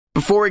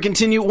Before we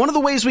continue, one of the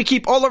ways we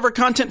keep all of our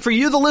content for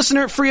you, the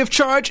listener, free of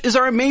charge is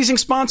our amazing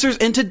sponsors,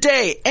 and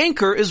today,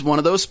 Anchor is one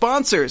of those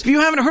sponsors. If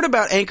you haven't heard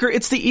about Anchor,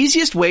 it's the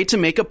easiest way to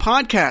make a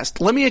podcast.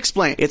 Let me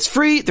explain. It's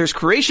free, there's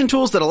creation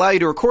tools that allow you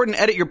to record and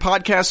edit your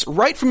podcasts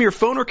right from your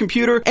phone or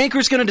computer.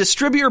 Anchor's going to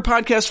distribute your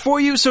podcast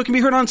for you so it can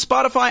be heard on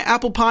Spotify,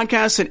 Apple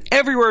Podcasts, and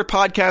everywhere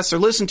podcasts are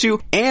listened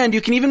to, and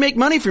you can even make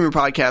money from your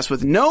podcast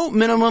with no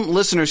minimum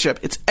listenership.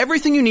 It's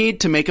everything you need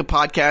to make a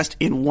podcast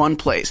in one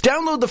place.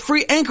 Download the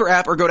free Anchor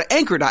app or go to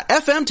anchor.fm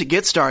to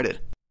get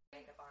started.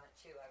 Makeup on it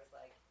too. I was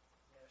like,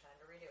 no time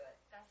to redo it.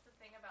 That's the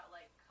thing about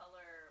like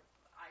color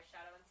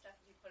eyeshadow and stuff.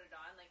 If you put it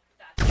on, like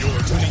that's.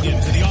 You're tuning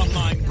in to the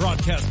online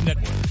broadcast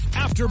network,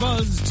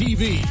 AfterBuzz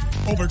TV.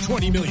 Over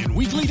 20 million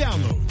weekly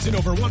downloads in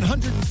over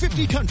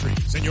 150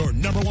 countries, and your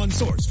number one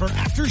source for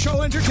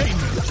after-show entertainment.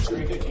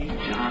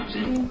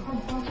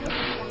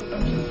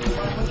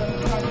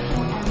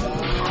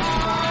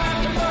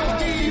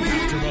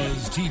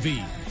 AfterBuzz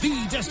TV,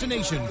 the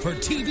destination for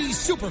TV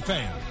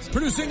superfans,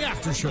 producing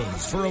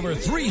aftershows for over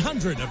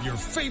 300 of your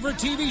favorite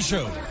TV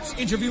shows,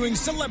 interviewing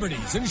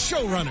celebrities and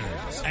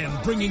showrunners,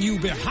 and bringing you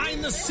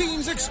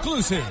behind-the-scenes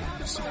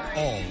exclusives.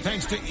 All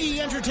thanks to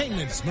E!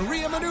 Entertainment's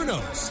Maria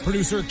Menounos,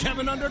 producer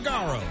Kevin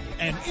Undergaro,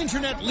 and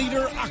internet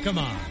leader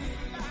Akamai.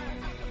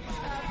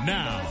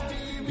 Now,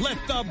 let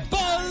the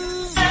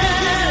buzz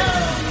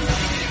begin!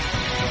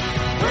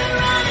 We're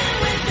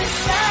running with the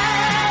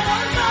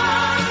shadows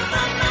on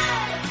the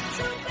night.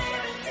 So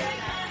baby,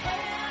 take my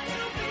hand,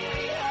 you'll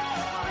be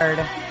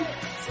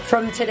yours.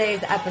 From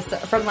today's episode,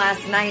 from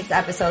last night's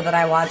episode that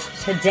I watched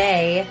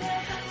today,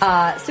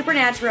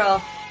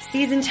 Supernatural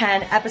Season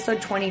 10,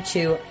 Episode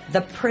 22,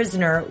 The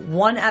Prisoner,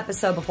 one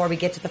episode before we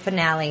get to the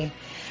finale.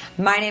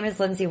 My name is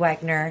Lindsay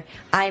Wegner.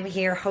 I'm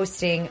here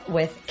hosting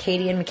with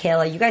Katie and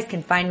Michaela. You guys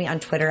can find me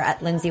on Twitter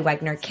at Lindsay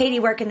Wegner. Katie,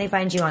 where can they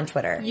find you on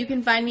Twitter? You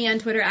can find me on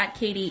Twitter at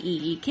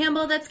Katie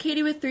Campbell. That's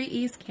Katie with 3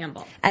 E's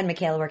Campbell. And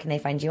Michaela, where can they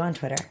find you on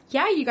Twitter?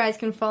 Yeah, you guys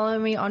can follow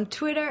me on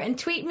Twitter and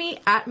tweet me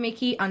at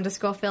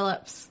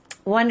Mickey_Phillips.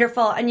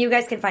 Wonderful. And you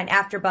guys can find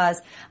AfterBuzz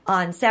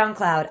on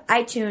SoundCloud,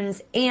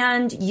 iTunes,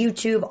 and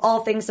YouTube,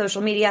 all things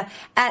social media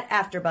at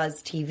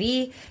AfterBuzz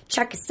TV.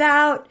 Check us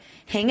out.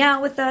 Hang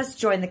out with us.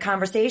 Join the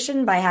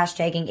conversation by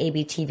hashtagging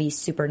ABTV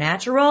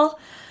Supernatural.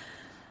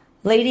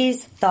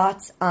 Ladies,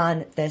 thoughts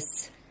on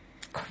this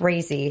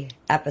crazy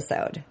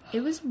episode?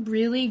 It was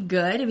really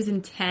good. It was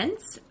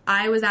intense.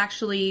 I was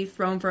actually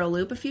thrown for a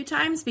loop a few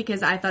times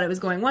because I thought it was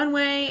going one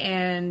way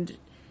and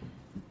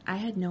I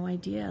had no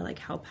idea like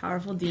how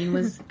powerful Dean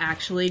was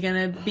actually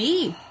going to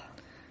be.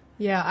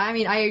 Yeah, I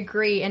mean, I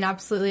agree. And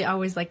absolutely, I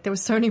was like, there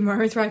was so many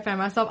moments where I found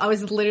myself, I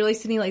was literally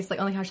sitting like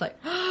on the couch like,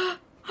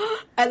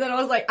 and then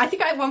I was like, I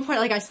think at one point,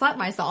 like, I slapped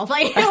myself.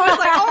 Like, I was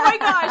like, oh my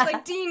gosh,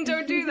 like, Dean,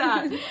 don't do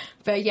that.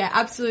 But yeah,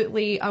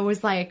 absolutely, I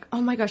was like, oh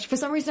my gosh. For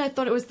some reason, I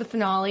thought it was the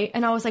finale.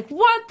 And I was like,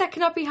 what? That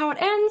cannot be how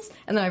it ends.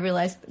 And then I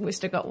realized we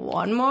still got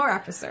one more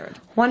episode.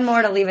 One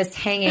more to leave us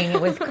hanging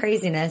with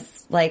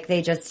craziness like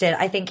they just did.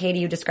 I think, Katie,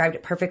 you described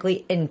it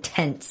perfectly.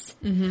 Intense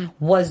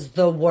was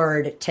the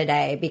word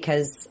today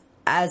because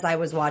as I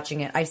was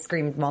watching it, I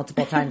screamed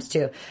multiple times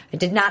too. I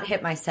did not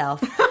hit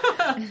myself.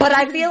 But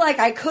I feel like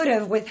I could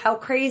have with how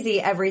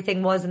crazy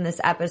everything was in this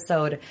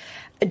episode.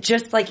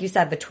 Just like you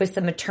said, the twists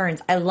and the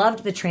turns. I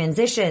loved the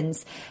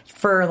transitions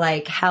for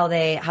like how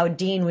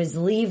Dean was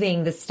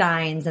leaving the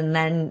Steins and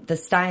then the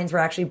Steins were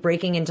actually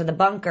breaking into the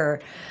bunker.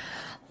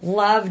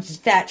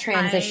 Loved that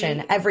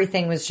transition.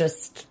 Everything was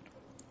just,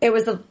 it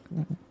was a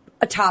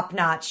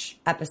top-notch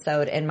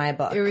episode in my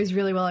book. It was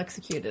really well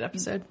executed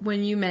episode.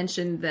 When you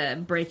mentioned the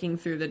breaking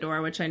through the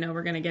door, which I know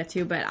we're going to get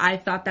to, but I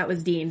thought that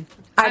was Dean.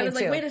 I was did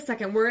like, too. wait a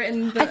second, we're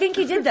in the... I think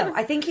he did, though.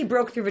 I think he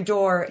broke through a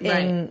door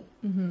in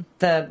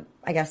the,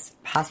 I guess,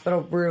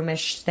 hospital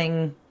room-ish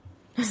thing.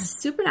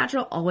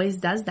 Supernatural always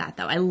does that,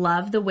 though. I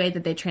love the way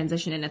that they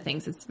transition into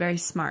things. It's very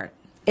smart.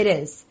 It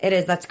is. It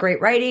is. That's great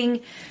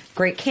writing,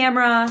 great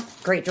camera,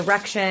 great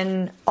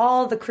direction.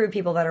 All the crew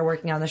people that are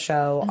working on the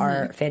show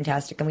are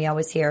fantastic. And we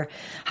always hear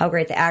how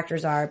great the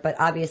actors are. But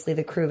obviously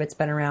the crew that's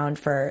been around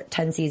for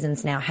 10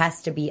 seasons now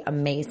has to be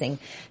amazing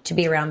to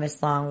be around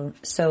this long.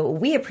 So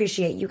we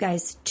appreciate you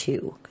guys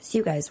too, because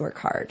you guys work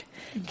hard.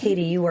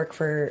 Katie, you work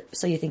for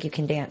So You Think You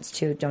Can Dance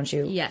too, don't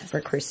you? Yes.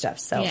 For crew stuff.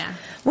 So yeah.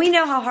 We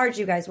know how hard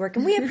you guys work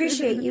and we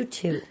appreciate you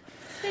too.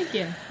 Thank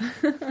you.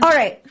 All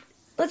right.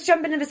 Let's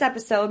jump into this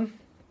episode.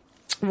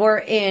 We're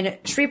in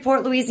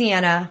Shreveport,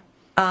 Louisiana.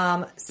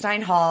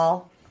 Stein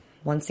Hall,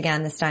 once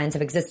again, the Steins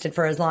have existed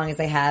for as long as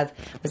they have,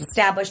 was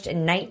established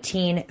in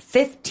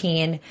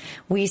 1915.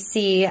 We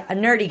see a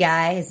nerdy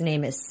guy. His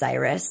name is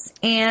Cyrus.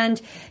 And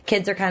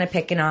kids are kind of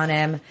picking on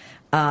him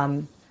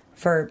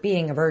for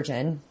being a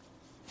virgin.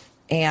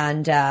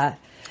 And I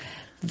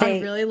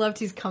really loved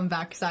his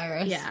comeback,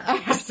 Cyrus.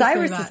 Yeah.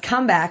 Cyrus's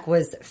comeback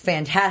was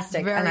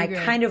fantastic. Very and I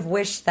good. kind of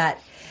wish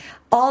that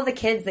all the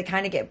kids that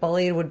kind of get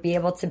bullied would be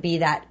able to be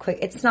that quick.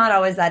 It's not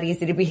always that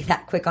easy to be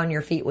that quick on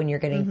your feet when you're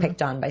getting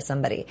picked on by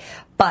somebody.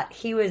 But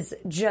he was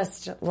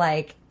just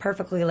like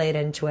perfectly laid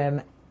into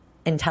him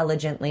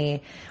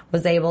intelligently,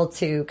 was able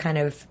to kind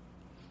of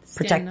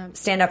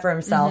stand up for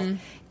himself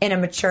in a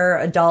mature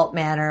adult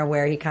manner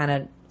where he kind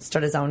of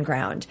stood his own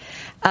ground.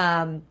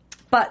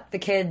 But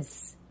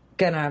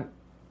the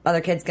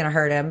other kid's gonna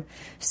hurt him.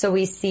 So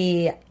we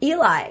see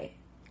Eli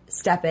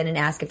step in and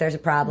ask if there's a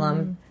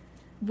problem.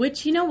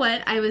 Which, you know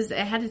what? It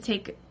had to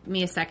take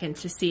me a second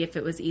to see if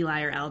it was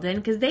Eli or Eldon,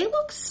 because they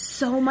look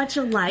so much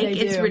alike.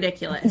 It's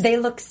ridiculous. They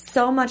look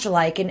so much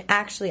alike. And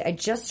actually, I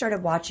just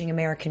started watching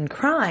American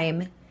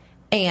Crime,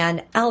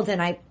 and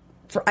Eldon, I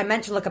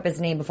meant to look up his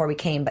name before we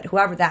came, but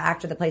whoever that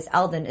actor that plays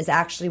Eldon is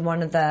actually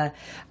one of the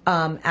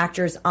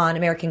actors on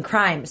American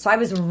Crime. So I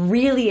was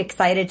really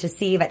excited to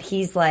see that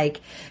he's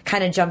like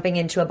kind of jumping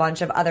into a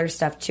bunch of other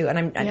stuff too.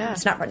 And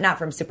it's not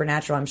from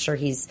Supernatural. I'm sure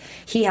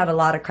he had a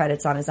lot of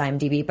credits on his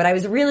IMDb, but I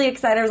was really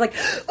excited. I was like,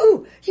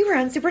 "Ooh, you were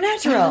on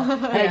Supernatural!"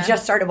 And I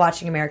just started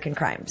watching American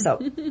Crime, so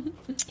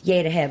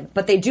yay to him.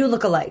 But they do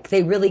look alike.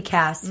 They really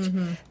cast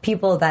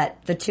people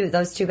that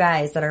those two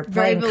guys that are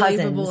playing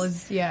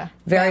cousins.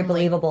 Very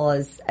believable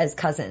as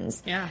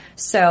cousins. Yeah.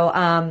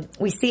 So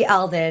we see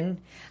Eldon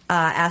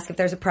ask if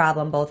there's a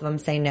problem. Both of them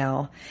say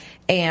no.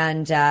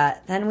 And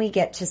then we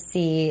get to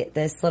see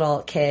this little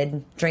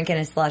kid drinking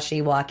a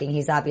slushie, walking.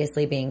 He's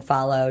obviously being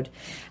followed.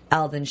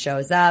 Eldon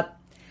shows up.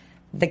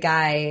 The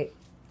guy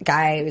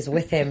who's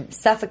with him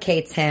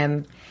suffocates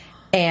him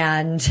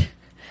and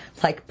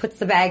like puts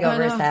the bag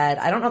over his head.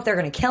 I don't know if they're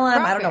going to kill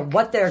him. I don't know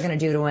what they're going to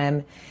do to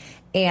him.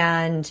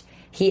 And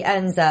he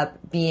ends up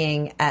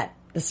being at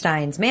the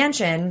Steins'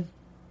 mansion.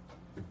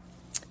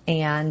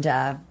 And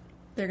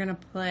they're gonna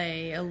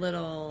play a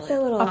little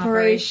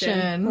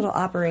operation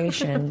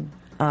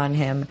on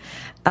him.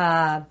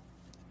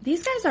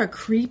 These guys are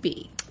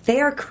creepy. They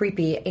are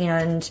creepy,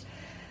 and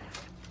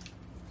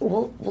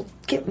we'll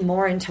get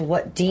more into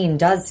what Dean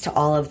does to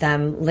all of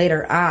them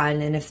later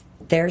on, and if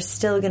there's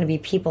still going to be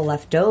people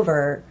left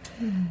over.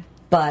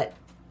 But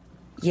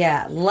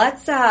yeah,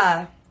 let's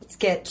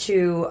get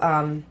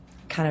to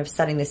kind of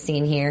setting the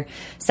scene here.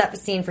 Set the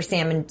scene for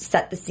Sam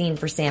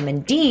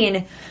and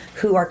Dean,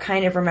 who are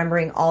kind of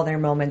remembering all their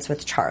moments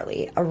with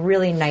Charlie. A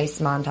really nice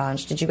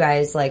montage. Did you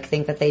guys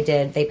think that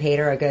they paid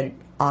her a good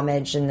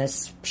homage in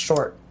this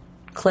short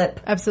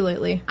clip?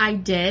 Absolutely. I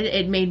did.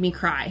 It made me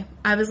cry.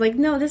 I was like,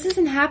 no, this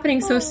isn't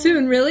happening so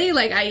soon, really?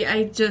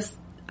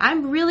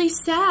 I'm really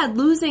sad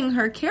losing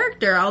her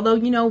character. Although,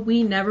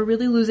 we never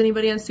really lose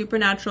anybody on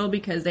Supernatural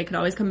because they could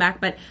always come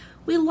back. But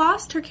we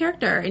lost her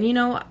character. And,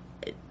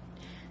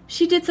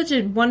 she did such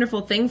a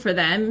wonderful thing for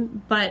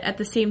them, but at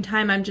the same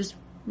time, I'm just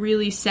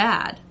really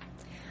sad.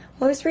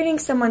 Well, I was reading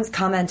someone's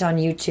comment on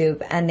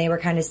YouTube, and they were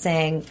kind of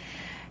saying,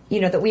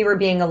 that we were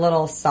being a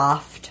little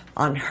soft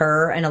on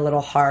her and a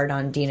little hard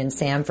on Dean and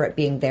Sam for it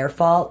being their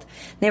fault.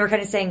 They were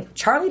kind of saying,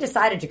 Charlie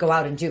decided to go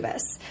out and do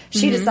this.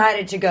 She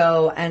decided to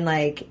go and,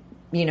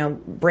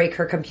 break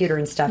her computer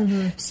and stuff.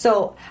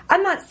 So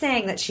I'm not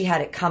saying that she had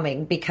it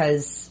coming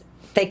because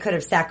they could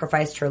have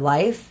sacrificed her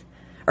life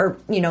or,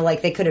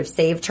 they could have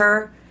saved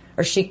her.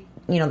 Or she,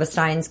 the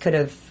Steins could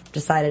have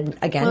decided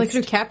against. Well, they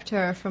could have kept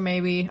her for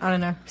maybe, I don't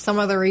know, some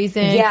other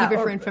reason. Keep her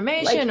for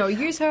information or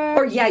use her.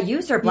 Or,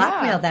 use her,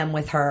 blackmail them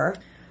with her.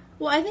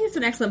 Well, I think it's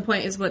an excellent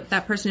point is what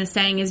that person is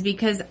saying is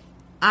because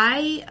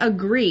I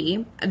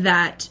agree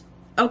that,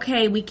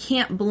 okay, we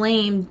can't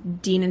blame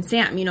Dean and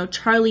Sam.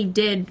 Charlie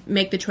did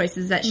make the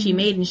choices that she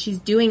made and she's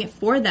doing it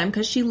for them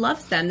because she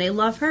loves them. They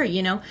love her,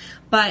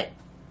 But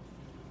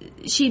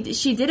she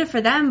did it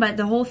for them, but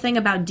the whole thing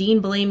about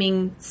Dean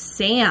blaming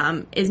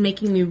Sam is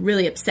making me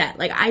really upset.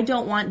 I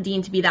don't want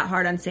Dean to be that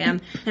hard on Sam,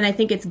 and I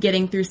think it's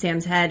getting through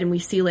Sam's head, and we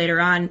see later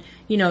on,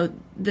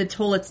 the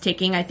toll it's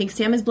taking. I think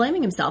Sam is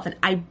blaming himself, and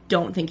I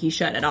don't think he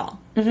should at all.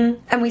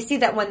 And we see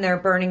that when they're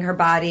burning her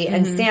body,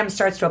 and Sam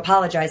starts to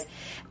apologize,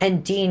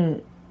 and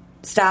Dean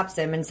stops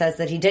him and says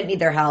that he didn't need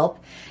their help,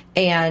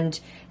 and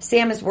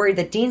Sam is worried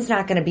that Dean's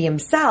not going to be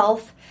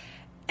himself,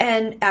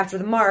 and after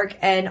the mark,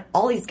 and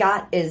all he's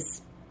got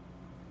is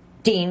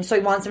Dean, so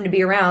he wants him to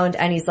be around,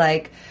 and he's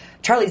like,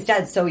 Charlie's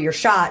dead, so your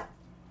shot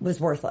was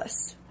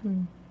worthless.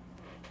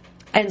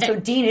 And so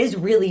Dean is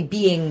really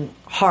being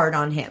hard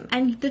on him.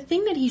 And the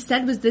thing that he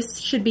said was, this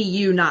should be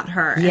you, not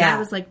her. And I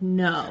was like,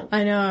 no.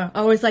 I know.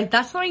 I was like,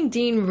 that's something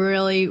Dean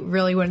really,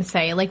 really wouldn't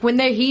say. When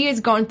he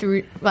has gone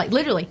through,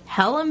 literally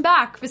hell and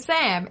back for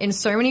Sam in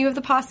so many of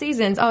the past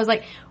seasons, I was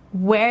like,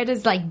 where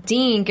does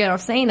Dean get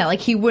off saying that?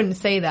 He wouldn't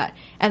say that.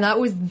 And that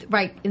was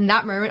in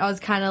that moment, I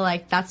was kind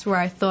of that's where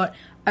I thought,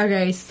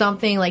 okay,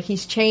 something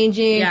he's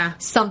changing. Yeah.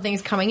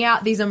 Something's coming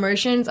out. These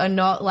emotions are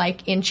not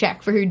in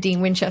check for who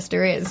Dean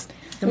Winchester is.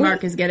 The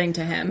mark is getting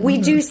to him. We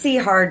do see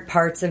hard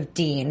parts of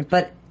Dean,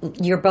 but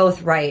you're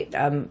both right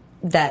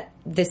that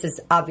this is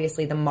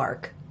obviously the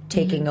mark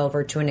taking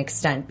over to an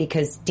extent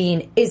because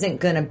Dean isn't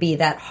going to be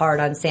that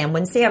hard on Sam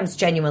when Sam's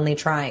genuinely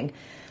trying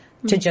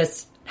to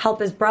just help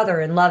his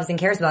brother and loves and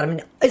cares about him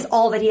and is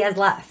all that he has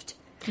left.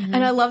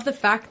 And I love the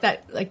fact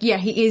that,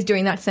 he is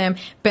doing that, Sam,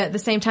 but at the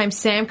same time,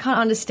 Sam can't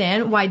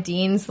understand why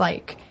Dean's,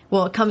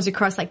 well, it comes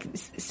across like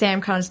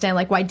Sam can't understand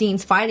like why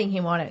Dean's fighting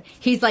him on it.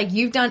 He's like,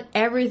 you've done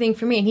everything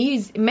for me. And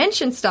he's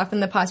mentioned stuff in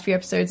the past few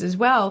episodes as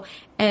well.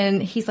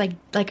 And he's like,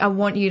 I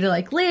want you to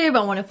like live.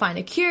 I want to find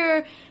a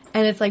cure.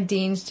 And it's like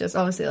Dean's just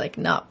obviously like,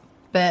 no.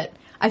 But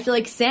I feel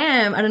like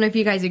Sam, I don't know if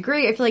you guys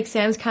agree, I feel like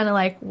Sam's kind of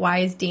like, why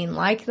is Dean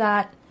like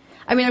that?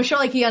 I mean, I'm sure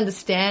like he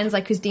understands,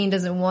 like, because Dean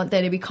doesn't want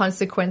there to be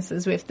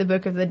consequences with the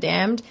Book of the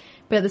Damned.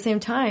 But at the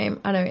same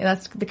time, I don't know,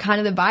 that's the kind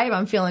of the vibe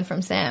I'm feeling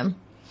from Sam.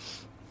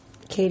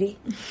 Katie?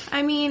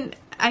 I mean,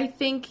 I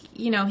think,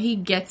 he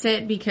gets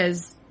it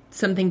because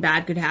something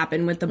bad could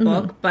happen with the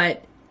book,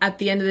 but at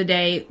the end of the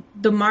day,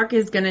 the Mark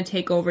is going to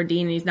take over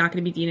Dean, and he's not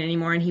going to be Dean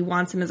anymore, and he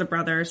wants him as a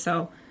brother,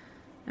 so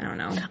I don't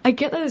know. I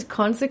get those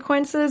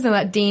consequences, and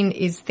that Dean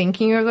is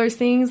thinking of those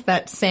things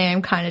that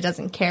Sam kind of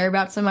doesn't care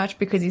about so much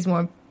because he's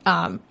more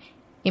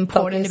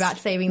important about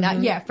saving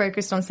that. Yeah,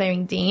 focused on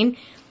saving Dean.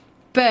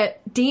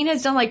 But Dean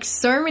has done like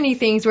so many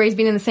things where he's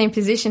been in the same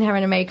position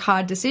having to make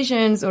hard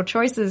decisions or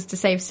choices to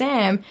save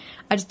Sam.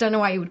 I just don't know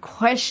why you would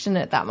question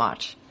it that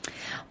much.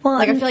 Well,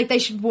 like I feel like they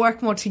should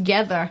work more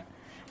together.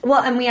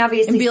 Well, and we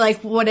obviously... And be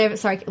like, whatever...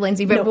 Sorry,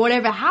 Lindsay, but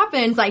whatever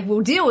happens, like, we'll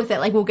deal with it.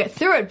 Like, we'll get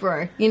through it,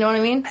 bro. You know what I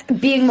mean?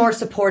 Being more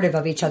supportive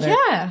of each other.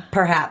 Yeah.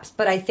 Perhaps.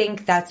 But I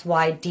think that's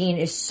why Sam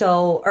is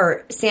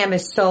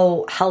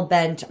so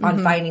hell-bent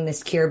on finding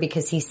this cure,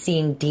 because he's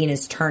seeing Dean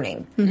is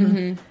turning.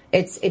 Mm-hmm.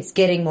 It's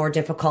getting more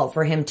difficult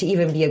for him to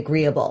even be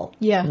agreeable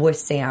with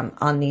Sam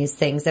on these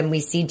things. And we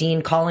see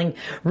Dean calling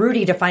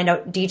Rudy to find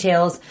out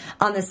details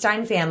on the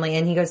Stein family.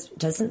 And he goes,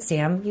 doesn't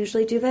Sam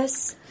usually do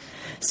this?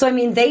 So, I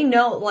mean, they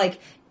know, like...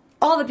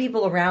 all the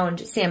people around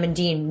Sam and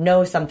Dean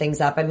know something's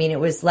up. I mean, it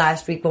was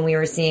last week when we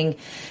were seeing,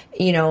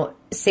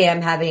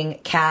 Sam having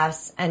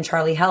Cass and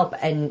Charlie help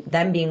and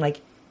them being like,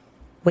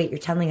 wait, you're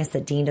telling us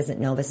that Dean doesn't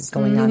know this is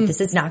going on.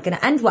 This is not going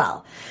to end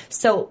well.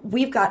 So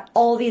we've got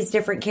all these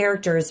different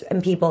characters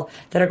and people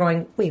that are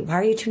going, wait, why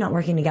are you two not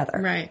working together?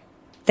 Right.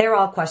 They're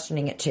all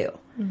questioning it too.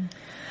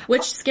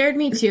 Which scared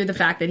me too, the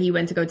fact that he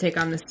went to go take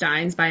on the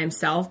Steins by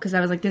himself, because I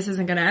was like, this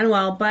isn't going to end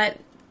well, but...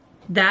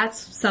 that's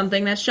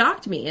something that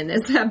shocked me in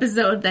this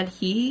episode, that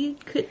he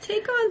could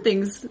take on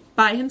things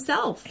by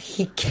himself.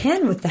 He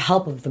can with the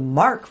help of the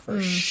Mark,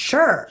 for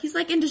sure. He's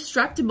like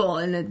indestructible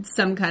in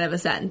some kind of a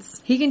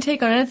sense. He can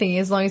take on anything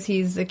as long as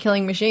he's a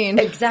killing machine.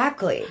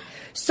 Exactly.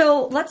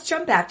 So let's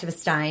jump back to the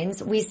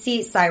Steins. We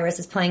see Cyrus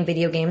is playing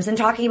video games and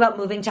talking about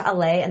moving to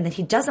LA and that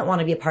he doesn't want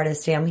to be a part of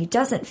this family. He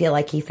doesn't feel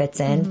like he fits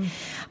in.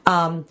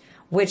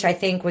 Which I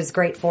think was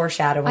great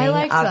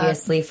foreshadowing,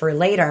 obviously, for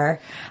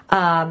later.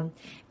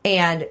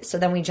 And so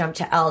then we jump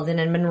to Eldon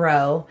and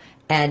Monroe,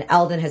 and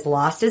Eldon has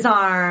lost his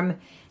arm.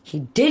 He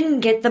didn't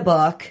get the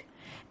book,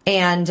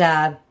 and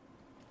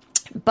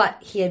but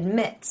he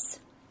admits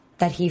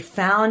that he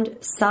found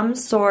some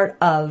sort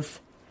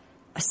of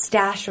a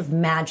stash of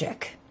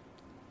magic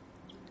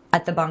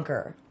at the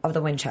bunker of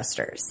the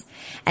Winchesters.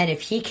 And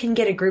if he can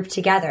get a group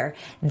together,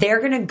 they're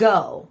going to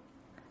go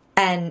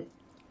and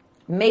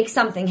make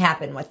something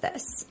happen with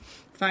this.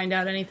 Find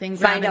out anything.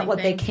 Find out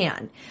what they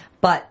can.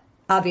 But...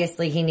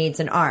 obviously, he needs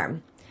an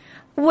arm,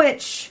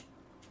 which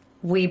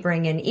we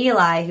bring in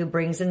Eli, who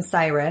brings in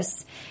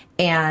Cyrus,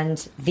 and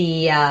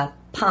the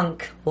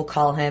punk, we'll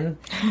call him,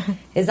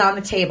 is on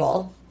the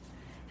table.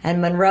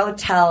 And Monroe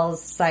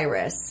tells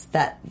Cyrus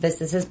that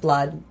this is his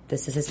blood,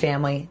 this is his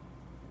family,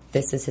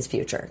 this is his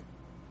future.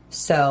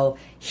 So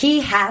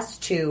he has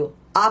to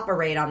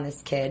operate on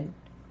this kid.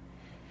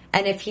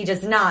 And if he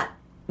does not,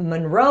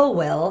 Monroe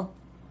will,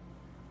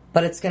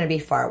 but it's going to be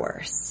far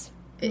worse.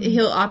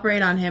 He'll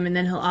operate on him, and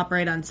then he'll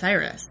operate on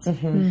Cyrus,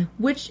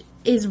 which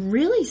is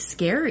really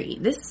scary.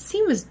 This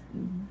scene was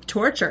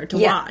torture to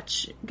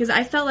watch, because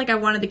I felt like I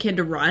wanted the kid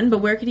to run, but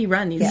where could he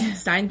run?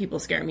 These Stein people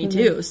scare me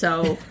too,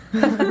 so...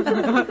 he's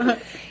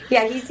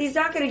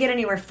not going to get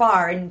anywhere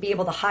far and be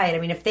able to hide. I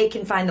mean, if they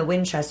can find the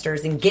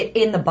Winchesters and get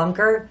in the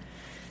bunker,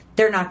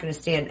 they're not going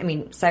to stand... I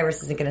mean,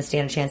 Cyrus isn't going to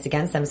stand a chance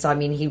against them, so, I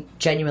mean, he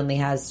genuinely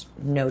has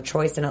no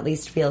choice and at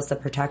least feels the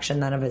protection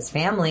then of his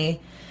family...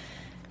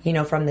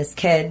 from this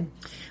kid.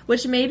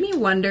 Which made me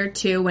wonder,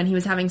 too, when he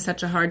was having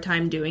such a hard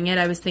time doing it.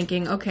 I was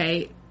thinking,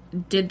 okay,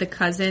 did the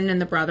cousin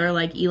and the brother,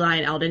 like Eli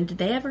and Eldon, did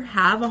they ever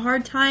have a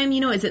hard time?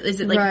 Is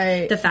it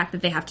like the fact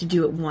that they have to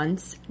do it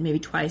once, maybe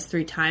twice,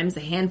 3 times,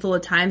 a handful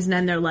of times, and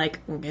then they're like,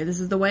 okay, this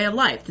is the way of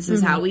life. This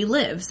is how we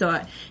live. So,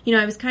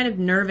 I was kind of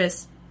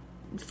nervous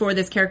for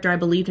this character. I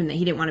believed him that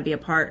he didn't want to be a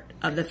part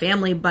of the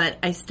family, but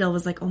I still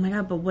was like, oh my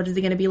God, but what is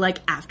he going to be like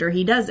after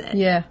he does it?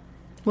 Yeah.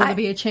 Will there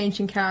be a change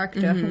in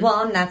character?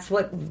 Well, and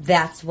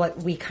that's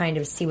what we kind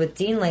of see with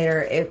Dean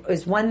later. It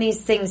was when these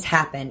things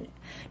happen,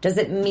 does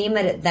it mean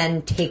that it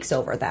then takes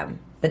over them?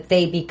 That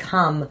they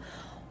become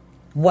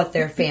what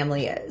their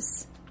family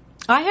is?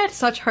 I had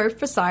such hope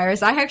for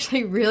Cyrus. I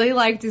actually really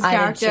liked his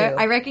character. Did too.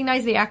 I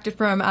recognize the actor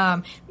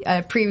from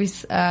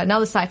previous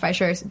another sci-fi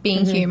show,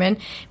 Being Human,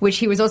 which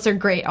he was also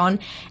great on.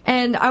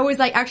 And I was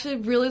like actually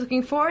really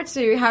looking forward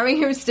to having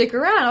him stick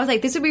around. I was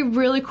like, this would be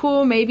really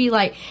cool. Maybe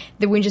like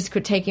the Winchesters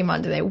could take him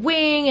under their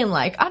wing and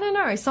like, I don't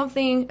know,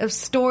 something of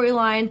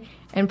storyline.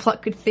 and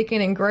plot could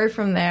thicken and grow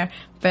from there.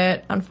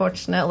 But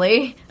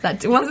unfortunately,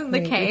 that wasn't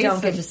the case. You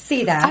don't get to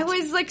see that. I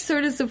was like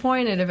so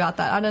disappointed about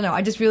that. I don't know.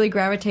 I just really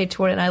gravitated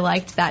toward it, and I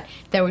liked that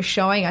they were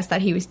showing us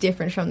that he was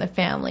different from the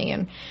family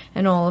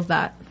and all of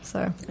that.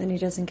 So, and he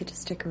doesn't get to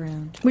stick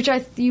around. which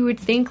you would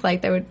think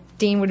like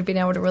Dean would have been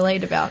able to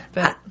relate about,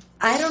 but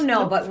I don't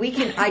know, but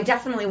I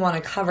definitely want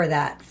to cover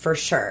that for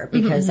sure,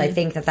 because I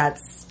think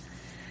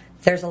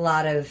there's a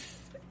lot of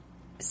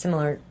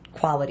similar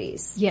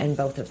qualities in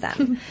both of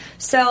them.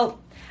 So,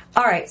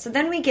 all right. So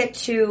then we get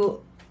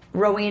to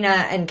Rowena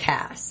and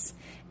Cass.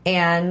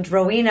 And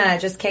Rowena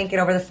just can't get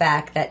over the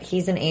fact that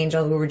he's an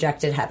angel who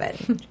rejected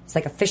heaven. It's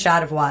like a fish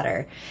out of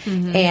water.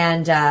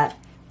 And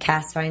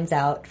Cass finds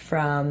out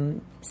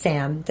from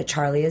Sam that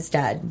Charlie is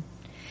dead.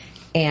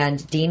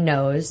 And Dean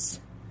knows.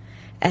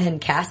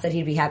 And Cass said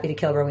he'd be happy to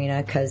kill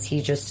Rowena because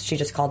she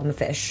just called him a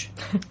fish,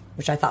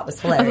 which I thought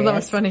was hilarious. I thought that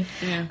was funny.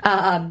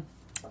 Yeah.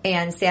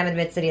 And Sam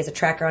admits that he has a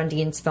tracker on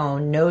Dean's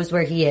phone, knows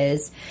where he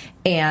is,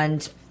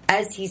 and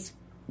as he's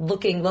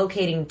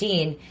locating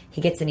Dean,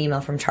 he gets an email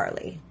from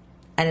Charlie.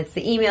 And it's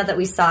the email that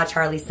we saw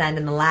Charlie send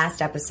in the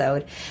last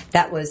episode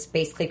that was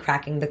basically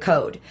cracking the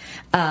code.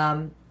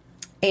 And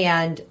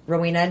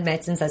Rowena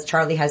admits and says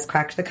Charlie has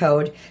cracked the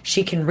code.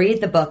 She can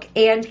read the book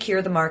and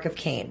cure the mark of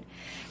Cain.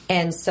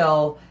 And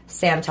so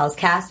Sam tells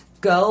Cass,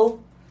 go,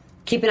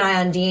 keep an eye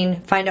on Dean,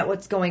 find out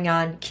what's going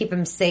on, keep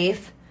him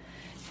safe.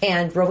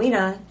 And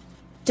Rowena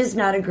does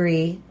not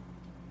agree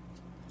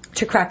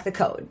to crack the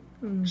code.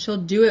 She'll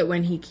do it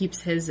when he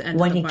keeps his end of the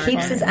bargain. When he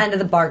keeps his end of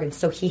the bargain.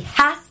 So he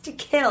has to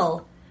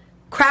kill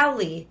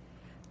Crowley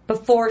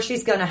before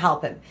she's going to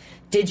help him.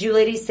 Did you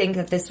ladies think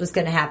that this was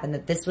going to happen,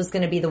 that this was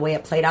going to be the way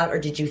it played out, or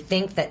did you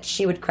think that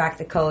she would crack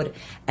the code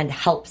and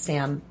help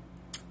Sam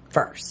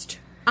first?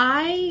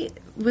 I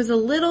was a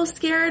little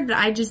scared, but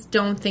I just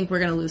don't think we're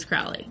going to lose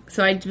Crowley.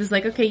 So I was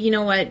like, okay, you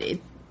know what?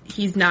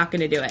 He's not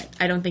going to do it.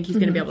 I don't think he's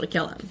going to be able to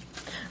kill him.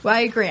 Well,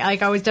 I agree.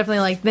 Like, I was definitely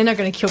like, they're not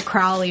going to kill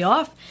Crowley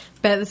off.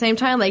 But at the same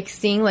time, like,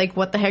 seeing, like,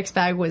 what the hex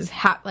bag was,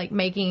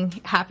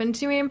 making happen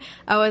to him,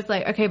 I was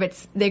like, okay,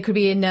 but there could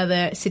be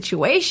another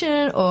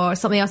situation or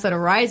something else that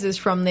arises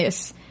from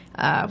this,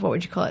 what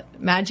would you call it,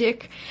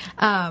 magic,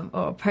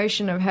 or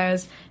potion of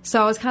hers.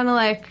 So I was kind of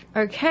like,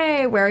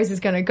 okay, where is this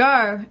going to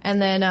go? And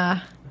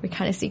then, we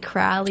kind of see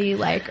Crowley,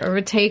 like,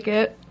 overtake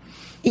it.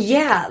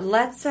 Yeah,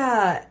 let's,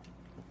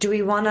 do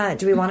we want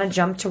to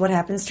jump to what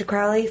happens to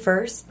Crowley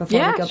first before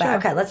we go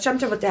back? Okay, let's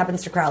jump to what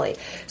happens to Crowley.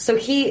 So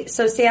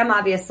Sam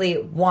obviously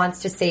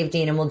wants to save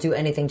Dean and will do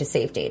anything to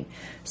save Dean.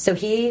 So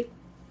he,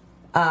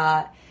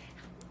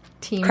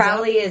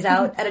 Crowley is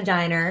out at a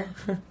diner.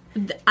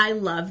 I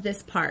love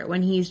this part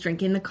when he's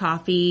drinking the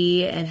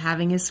coffee and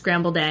having his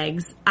scrambled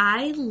eggs.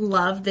 I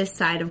love this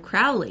side of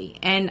Crowley.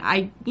 And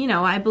I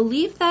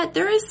believe that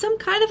there is some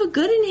kind of a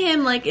good in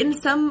him, like in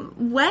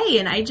some way.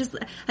 And I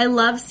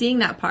love seeing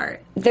that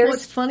part. Well,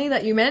 it's funny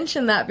that you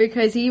mentioned that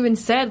because he even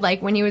said,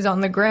 like, when he was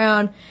on the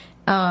ground,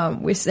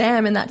 with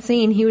Sam in that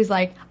scene, he was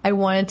like, I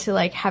wanted to,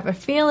 like, have a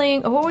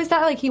feeling. What was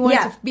that? Like, he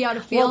wanted to be able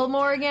to feel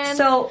more again?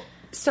 So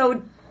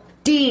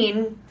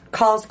Dean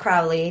calls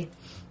Crowley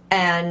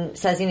and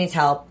says he needs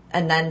help,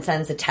 and then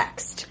sends a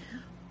text.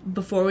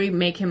 Before we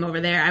make him over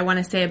there, I want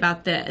to say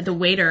about the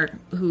waiter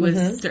who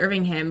was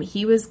serving him.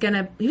 He was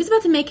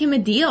about to make him a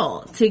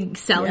deal to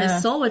sell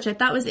his soul, which I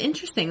thought was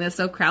interesting.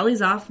 So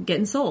Crowley's off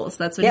getting souls.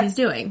 That's what he's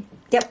doing.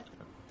 Yep.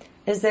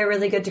 Is there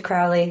really good to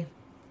Crowley?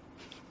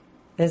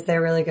 I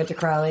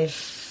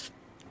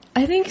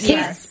think so.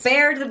 He's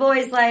spared the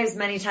boys' lives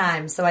many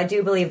times, so I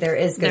do believe there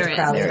is good to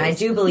Crowley. And I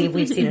do believe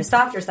we've seen a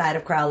softer side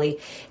of Crowley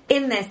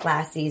in this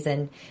last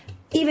season.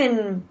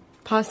 Even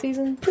past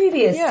season?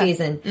 Previous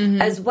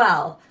season as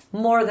well.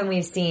 More than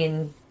we've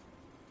seen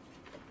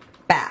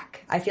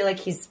back. I feel like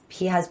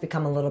he has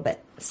become a little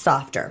bit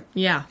softer.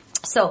 Yeah.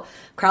 So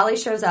Crowley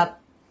shows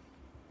up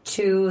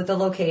to the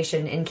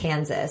location in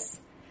Kansas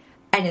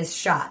and is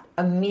shot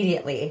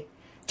immediately.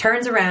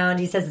 Turns around.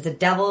 He says it's a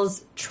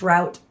devil's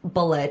trout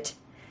bullet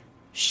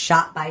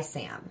shot by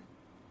Sam.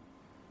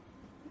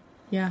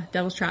 Yeah,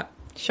 devil's trap.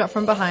 Shot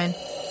from behind.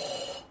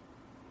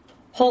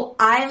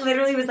 I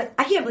literally was like,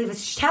 I can't believe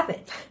this just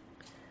happened.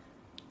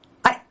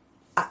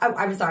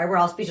 I'm sorry, we're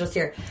all speechless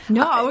here.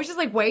 No, I was just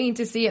like waiting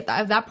to see it.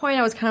 At that point,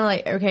 I was kind of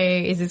like,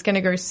 okay, is this going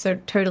to go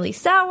totally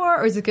sour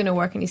or is it going to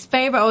work in his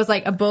favor? I was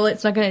like, a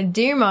bullet's not going to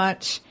do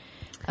much,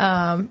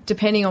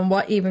 depending on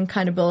what even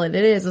kind of bullet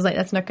it is. I was like,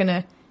 that's not going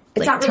to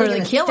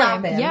totally kill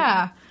him.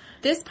 Yeah.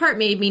 This part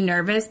made me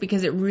nervous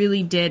because it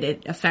really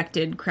it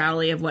affected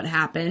Crowley of what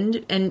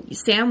happened. And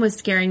Sam was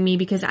scaring me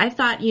because I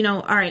thought,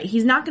 all right,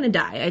 he's not going to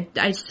die.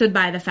 I stood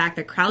by the fact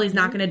that Crowley's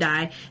not going to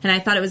die. And I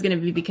thought it was going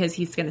to be because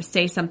he's going to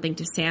say something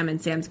to Sam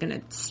and Sam's going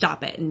to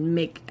stop it and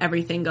make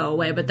everything go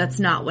away. But that's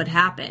not what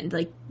happened.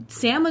 Like,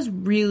 Sam was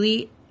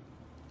really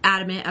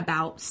adamant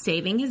about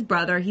saving his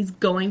brother. He's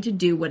going to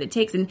do what it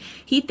takes. And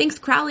he thinks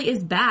Crowley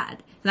is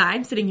bad. And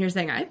I'm sitting here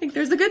saying, I think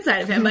there's a good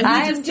side of him, but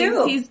I he just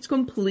do. thinks he's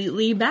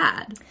completely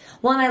bad.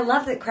 Well, and I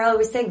love that Crowley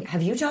was saying,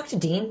 have you talked to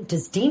Dean?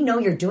 Does Dean know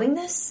you're doing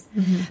this?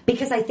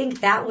 Because I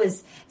think that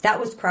was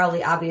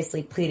Crowley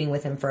obviously pleading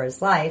with him for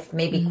his life,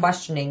 maybe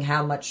questioning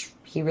how much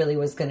he really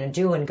was going to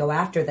do and go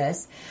after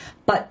this.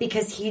 But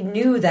because he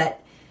knew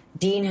that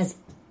Dean has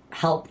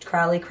helped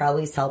Crowley,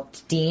 Crowley's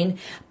helped Dean.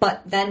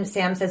 But then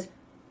Sam says,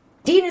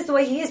 Dean is the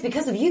way he is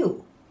because of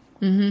you.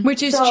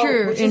 Which is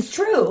true. Which is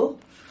true.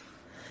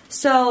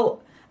 So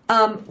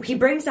he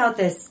brings out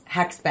this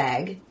hex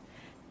bag,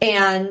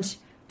 and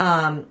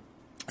Sam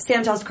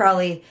tells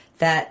Crowley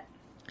that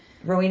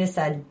Rowena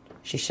said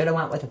she should have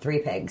went with the 3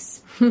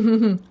 pigs.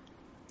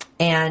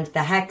 And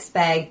the hex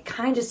bag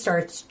kind of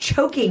starts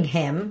choking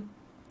him.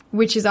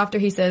 Which is after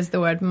he says the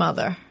word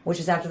mother. Which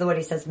is after the word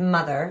he says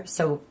mother,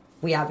 so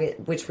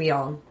which we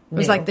all knew. It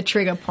was like the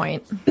trigger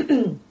point.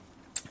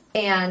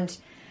 And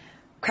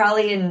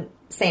Crowley and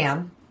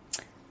Sam,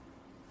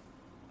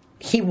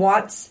 he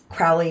wants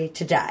Crowley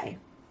to die.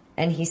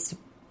 And he's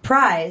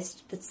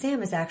surprised that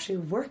Sam is actually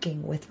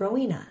working with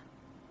Rowena.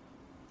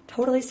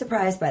 Totally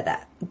surprised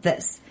by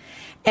this.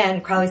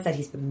 And Crowley said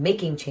he's been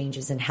making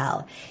changes in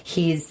hell.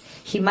 He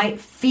might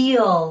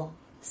feel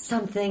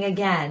something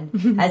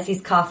again as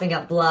he's coughing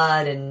up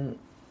blood and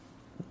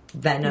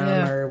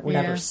venom or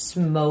whatever,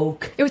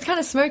 smoke. It was kind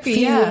of smoky,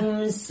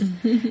 fumes.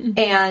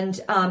 And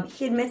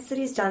he admits that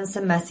he's done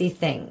some messy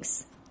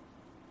things.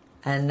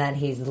 And that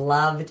he's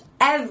loved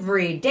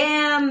every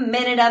damn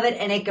minute of it,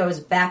 and it goes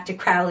back to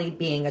Crowley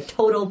being a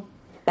total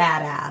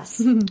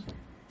badass.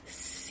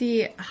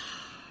 See,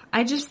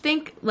 I just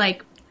think,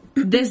 like,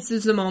 this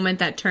is the moment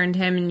that turned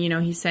him, and,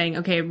 he's saying,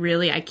 okay,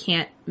 really, I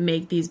can't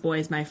make these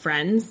boys my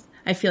friends.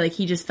 I feel like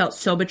he just felt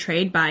so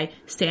betrayed by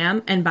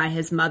Sam and by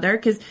his mother,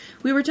 because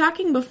we were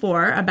talking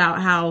before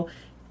about how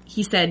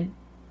he said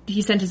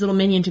he sent his little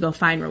minion to go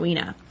find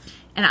Rowena.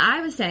 And I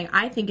was saying,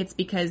 I think it's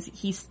because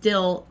he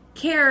still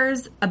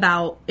cares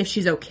about if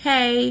she's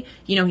okay.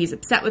 He's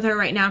upset with her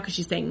right now because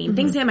she's saying mean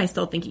things to him. I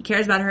still think he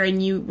cares about her.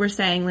 And you were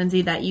saying,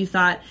 Lindsay, that you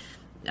thought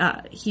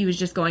he was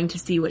just going to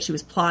see what she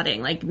was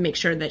plotting, like make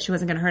sure that she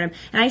wasn't going to hurt him.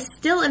 And I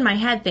still in my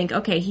head think,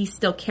 okay, he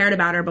still cared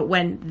about her, but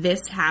when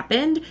this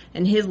happened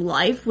and his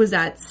life was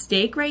at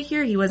stake right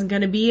here, he wasn't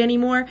going to be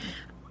anymore.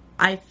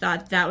 I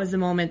thought that was the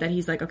moment that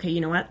he's like, okay,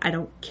 you know what? I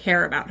don't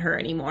care about her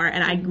anymore.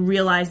 And I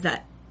realized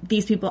that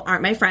these people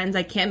aren't my friends.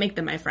 I can't make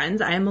them my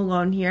friends. I am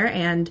alone here,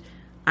 and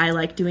I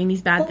like doing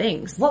these bad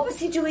things. What was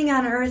he doing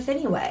on Earth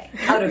anyway,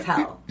 out of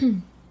hell?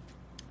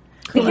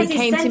 Because he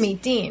came to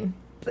meet Dean.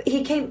 But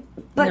he came,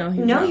 but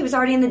no, he was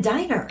already in the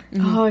diner.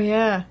 Oh,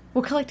 yeah.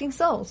 Well, collecting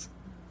souls.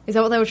 Is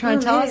that what they were trying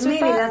to tell us? Maybe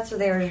that's what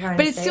they were trying to say.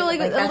 But it's still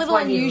like a little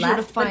unusual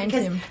to find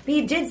him.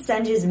 He did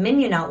send his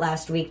minion out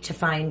last week to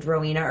find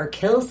Rowena or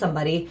kill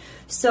somebody,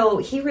 so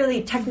he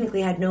really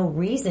technically had no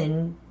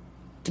reason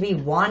to be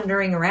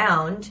wandering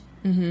around.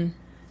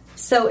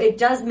 So it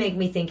does make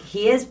me think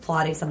he is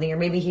plotting something, or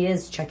maybe he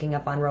is checking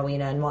up on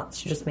Rowena and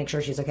wants to just make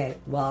sure she's okay.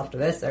 Well, after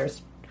this,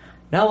 there's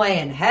no way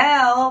in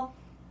hell.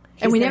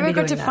 And we never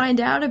got to find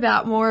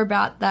out more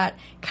about that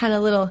kind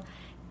of little,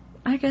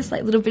 I guess,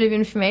 like little bit of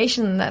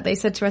information that they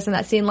said to us in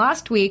that scene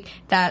last week,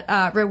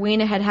 that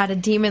Rowena had a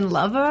demon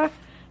lover.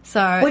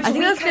 So which I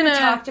think that's going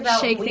to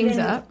shake things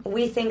up.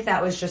 We think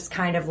that was just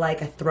kind of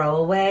like a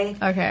throwaway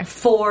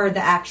for the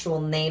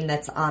actual name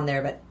that's on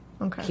there,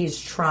 but he's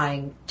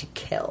trying to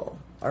kill,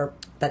 or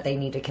that they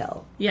need to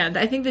kill. Yeah,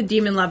 I think the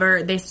demon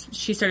lover,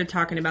 she started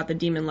talking about the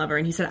demon lover,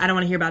 and he said, I don't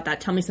want to hear about that.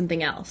 Tell me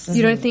something else.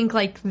 You don't think,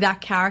 like, that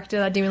character,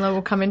 that demon lover,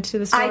 will come into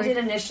the story? I did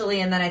initially,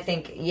 and then I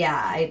think,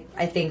 I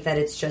think that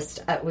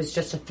it was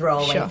just a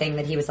throwaway thing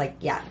that he was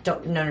like,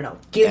 no.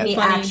 Give me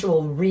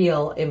actual,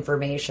 real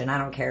information. I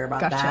don't care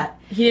about that.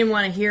 He didn't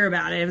want to hear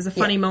about it. It was a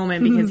funny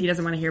moment because he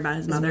doesn't want to hear about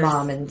his mother's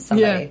mom and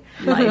somebody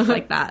life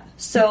like that.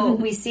 So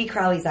we see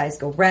Crowley's eyes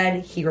go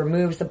red. He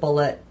removes the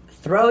bullet,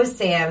 throws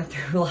Sam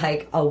through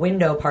like a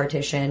window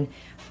partition,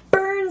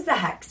 burns the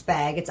hex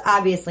bag. It's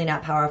obviously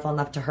not powerful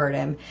enough to hurt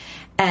him,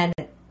 and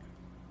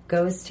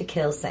goes to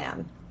kill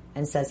Sam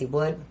and says he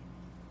would,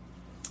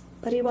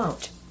 but he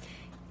won't.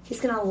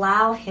 He's going to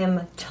allow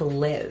him to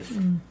live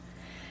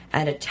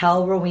and to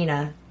tell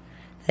Rowena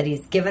that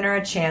he's given her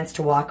a chance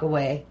to walk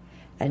away,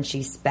 and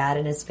she spat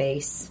in his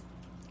face,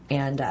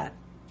 and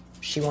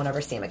she won't ever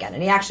see him again.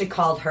 And he actually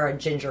called her a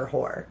ginger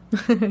whore.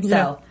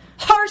 So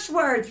harsh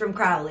words from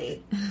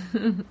Crowley.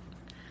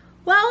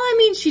 Well, I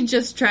mean, she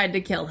just tried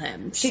to kill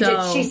him. She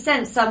did. She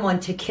sent someone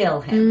to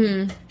kill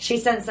him. She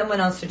sent someone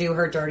else to do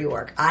her dirty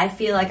work. I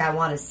feel like I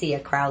want to see a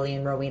Crowley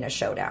and Rowena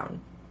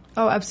showdown.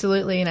 Oh,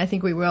 absolutely, and I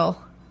think we will.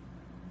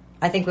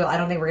 I don't think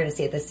we're going to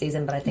see it this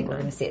season, but I think we're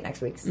going to see it next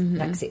season.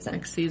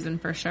 Next season,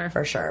 for sure.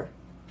 For sure.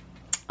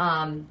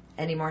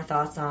 Any more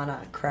thoughts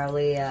on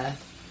Crowley, I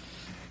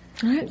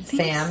don't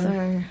think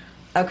Sam?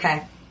 So.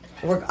 Okay.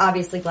 We're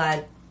obviously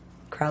glad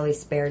Crowley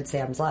spared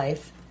Sam's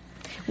life.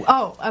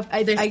 Oh,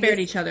 they spared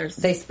each other's.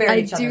 They spared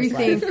each other's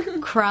life. I do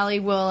think Crowley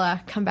will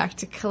come back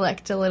to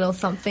collect a little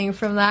something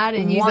from that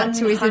and use that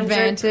to his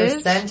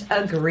advantage.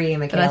 100% agree,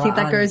 Michaela. But I think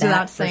that goes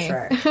without for saying.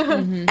 Sure.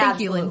 Thank you,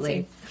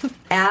 Absolutely. Lindsay.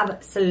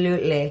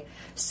 Absolutely.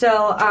 So,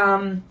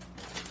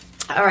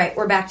 all right,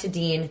 we're back to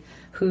Dean,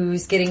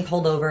 who's getting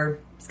pulled over.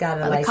 He's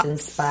got a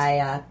license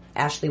by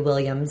Ashley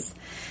Williams.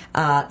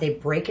 They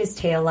break his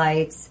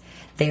taillights.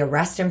 They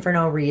arrest him for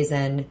no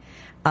reason.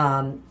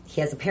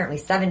 He has apparently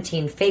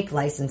 17 fake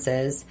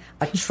licenses,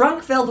 a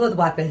trunk filled with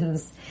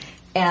weapons,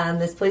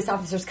 and this police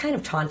officer's kind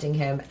of taunting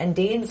him. And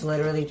Dean's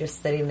literally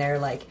just sitting there,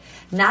 like,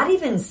 not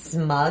even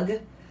smug,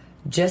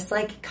 just,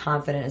 like,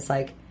 confident. It's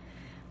like,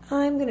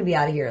 I'm going to be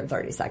out of here in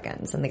 30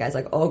 seconds. And the guy's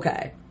like,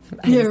 okay.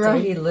 And Yeah, so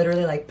right. he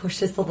literally, like,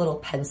 pushes the little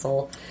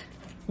pencil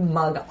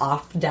mug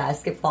off the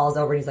desk. It falls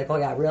over, and he's like, oh,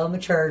 yeah, real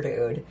mature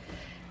dude.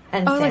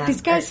 And I was like, Sam-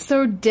 this guy's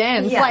so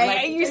dense. Yeah, like, like,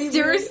 are you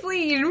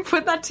seriously? You didn't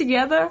put that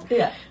together?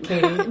 Yeah,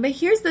 Katie. But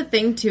here's the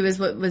thing, too, is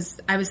what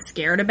I was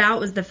scared about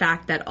was the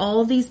fact that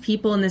all these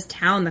people in this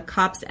town, the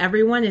cops,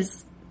 everyone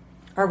is,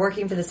 Are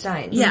working for the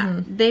Steins. yeah,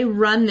 they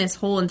run this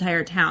whole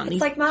entire town.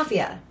 It's like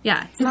mafia.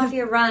 yeah.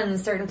 Mafia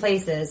runs certain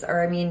places,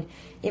 or I mean,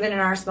 even in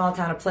our small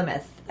town of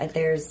Plymouth,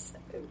 there's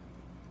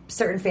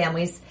certain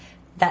families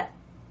that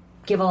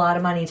give a lot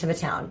of money to the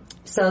town.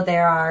 So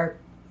there are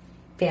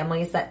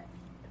families that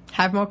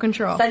Have more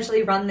control.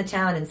 essentially run the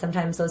town, and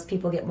sometimes those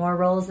people get more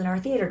roles in our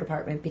theater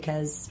department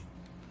because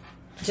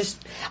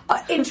just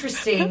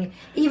interesting.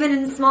 Even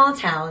in small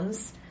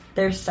towns,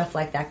 there's stuff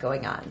like that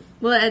going on.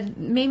 Well, it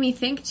made me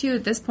think, too,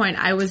 at this point,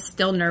 I was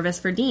still nervous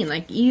for Dean.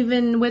 Like,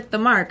 even with the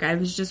mark, I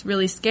was just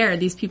really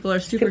scared. These people are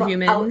People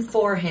superhumans. out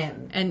for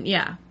him, And,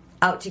 yeah,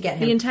 out to get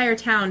him. the entire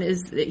town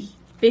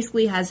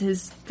basically has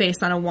his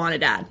face on a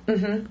wanted ad.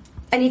 Mm-hmm.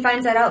 And he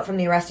finds that out from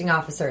the arresting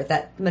officer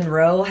that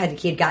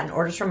he had gotten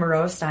orders from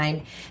Monroe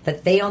Stein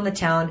that they own the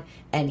town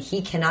and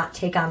he cannot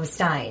take on the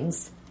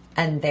Steins,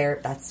 and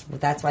that's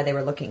why they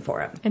were looking for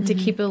him. And to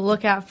keep a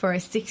lookout for a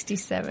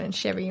 67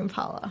 Chevy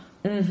Impala.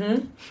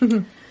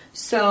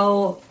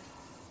 So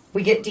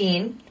we get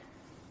Dean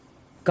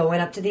going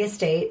up to the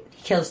estate.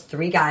 He kills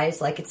 3 guys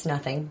like it's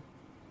nothing,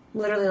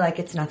 literally like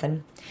it's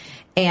nothing,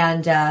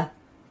 and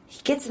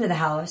he gets into the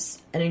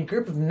house and a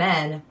group of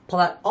men pull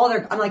out all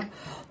their. I'm like,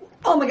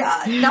 oh my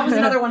god, that was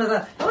another one of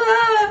the,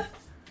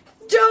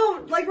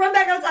 don't, like, run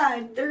back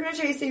outside. They're going to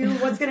chase you.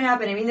 What's going to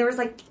happen? I mean, there was,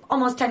 like,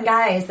 almost 10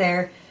 guys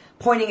there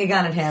pointing a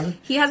gun at him.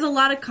 He has a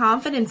lot of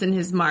confidence in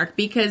his mark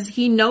because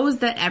he knows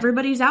that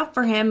everybody's out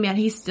for him, yet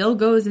he still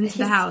goes into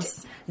the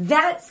house.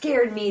 That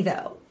scared me,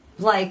 though.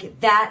 Like,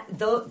 that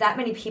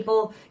many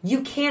people,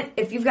 you can't,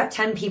 if you've got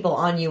 10 people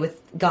on you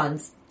with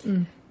guns,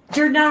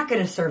 you're not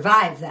going to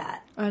survive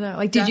that. I know.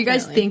 Like, did you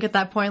guys Definitely. think at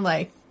that point,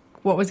 like,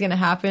 what was going to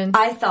happen?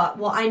 I thought,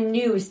 well, I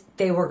knew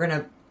they were going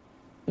to,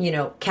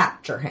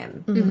 capture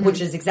him, Mm-hmm. which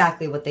is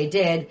exactly what they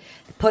did.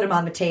 Put him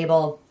on the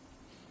table,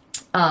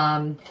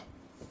 and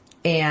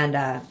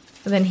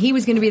then he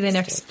was going to be the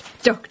next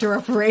doctor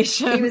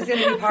operation. he was going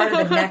to be part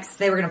of the next,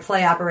 they were going to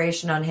play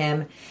Operation on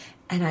him.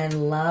 And I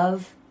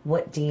love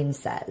what Dean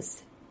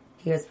says.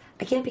 He goes,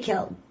 I can't be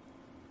killed.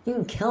 You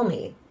can kill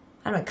me.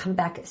 I'm going to come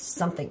back as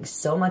something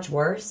so much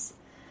worse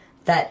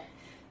that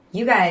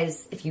you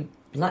guys, if you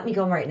let me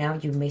go right now,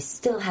 you may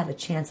still have a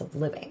chance of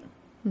living.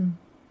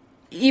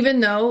 Even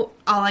though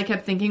all I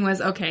kept thinking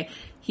was, okay,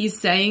 he's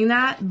saying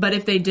that, but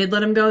if they did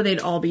let him go, they'd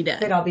all be dead.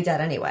 They'd all be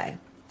dead anyway.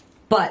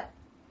 But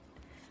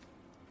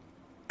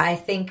I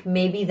think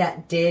maybe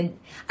that did,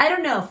 I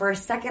don't know, for a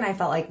second I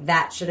felt like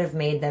that should have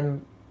made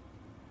them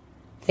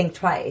think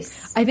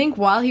twice. I think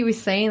while he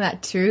was saying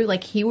that too,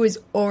 like, he was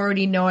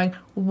already knowing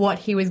what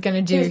he was going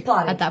to do was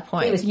plotting. at that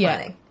point. He was Yeah.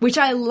 planning. Which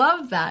I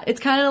love that. It's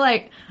kind of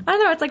like, I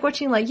don't know, it's like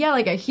watching, like,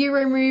 like a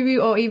hero movie,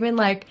 or even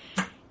like,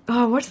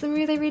 what's the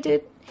movie they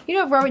redid? You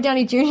know, Robert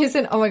Downey Jr.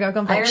 said, oh my god,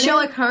 I'm Iron Man?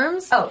 Sherlock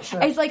Holmes. Oh,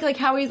 sure. It's like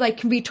how he's like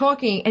can be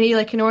talking and he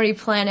like can already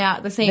plan out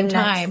at the same The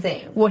next time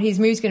thing. what his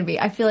move's going to be.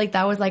 I feel like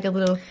that was like a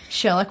little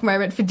Sherlock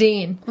moment for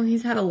Dean. Well,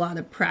 he's had a lot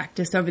of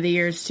practice over the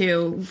years,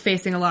 too,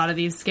 facing a lot of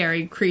these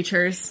scary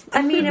creatures.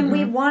 I mean, and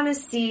we want to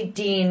see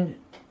Dean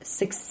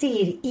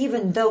succeed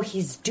even though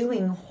he's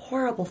doing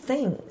horrible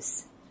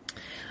things.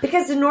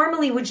 Because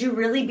normally, would you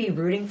really be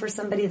rooting for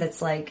somebody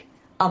that's like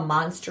a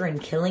monster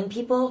and killing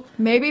people?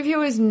 Maybe if he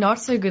was not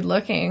so good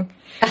looking.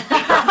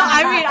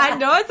 I mean, I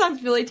know it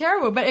sounds really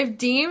terrible, but if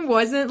Dean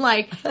wasn't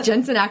like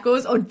Jensen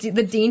Ackles or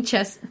the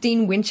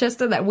Dean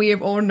Winchester that we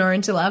have all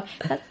known to love,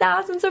 that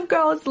thousands of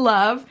girls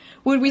love,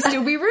 would we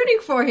still be rooting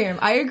for him?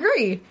 I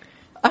agree.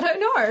 I don't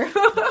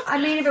know. I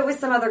mean, if it was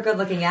some other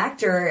good-looking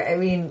actor, I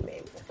mean,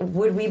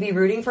 would we be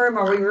rooting for him?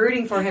 Or are we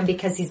rooting for him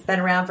because he's been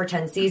around for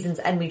 10 seasons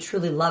and we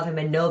truly love him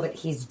and know that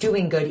he's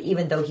doing good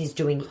even though he's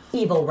doing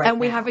evil right now? And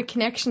we have a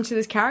connection to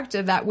this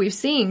character that we've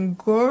seen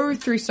go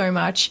through so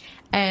much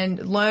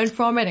and learn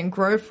from it and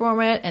grow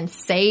from it and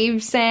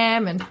save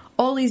Sam and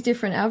all these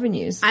different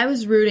avenues. I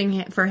was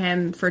rooting for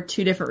him for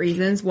 2 different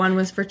reasons. One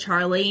was for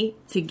Charlie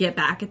to get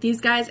back at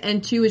these guys,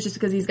 and 2 was just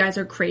because these guys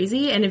are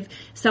crazy, and if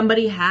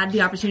somebody had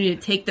the opportunity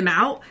to take them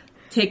out,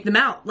 take them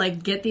out.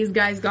 Like, get these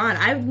guys gone.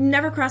 I've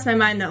never crossed my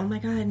mind that, oh my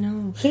God,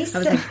 no. I was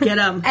like, get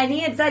them. And he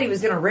had said he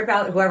was going to rip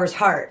out whoever's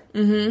heart.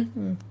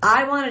 Mm-hmm.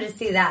 I wanted to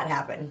see that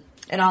happen.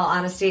 In all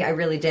honesty, I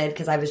really did,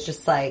 because I was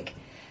just like...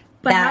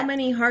 But how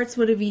many hearts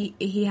would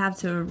he have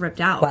to have ripped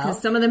out? Because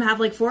some of them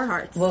have like 4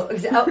 hearts. Well,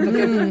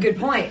 good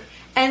point.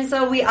 And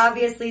so we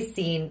obviously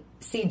see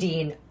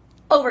Dean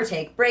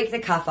break the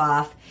cuff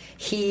off.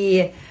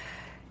 He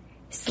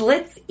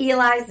slits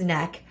Eli's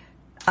neck.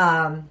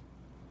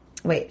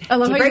 Wait. I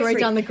love he how you breaks write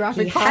free. down the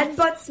graphic. He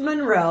headbutts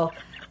Monroe,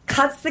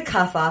 cuts the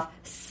cuff off,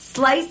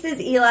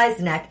 slices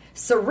Eli's neck,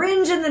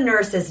 syringe in the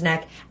nurse's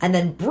neck, and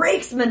then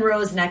breaks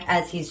Monroe's neck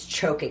as he's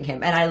choking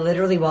him. And I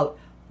literally wrote,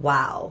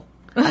 wow.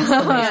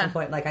 Exclamation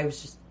point. Like, I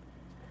was just...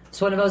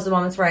 It's one of those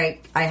moments where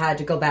I had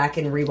to go back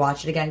and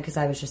rewatch it again, because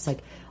I was just like,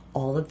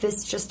 all of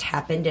this just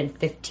happened in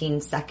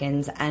 15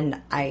 seconds, and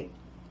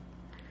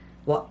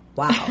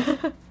wow.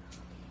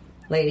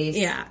 Ladies.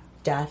 Yeah.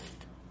 Death.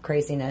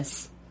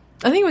 Craziness.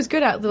 I think it was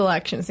good at little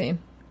action scene.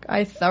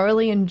 I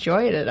thoroughly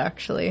enjoyed it,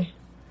 actually.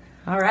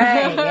 All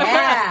right,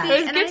 yeah.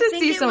 It was good to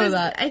see some of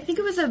that. I think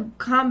it was a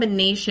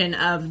combination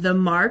of the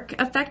mark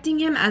affecting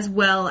him as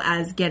well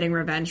as getting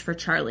revenge for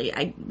Charlie.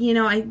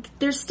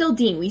 There's still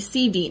Dean. We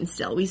see Dean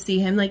still. We see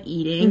him like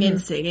eating and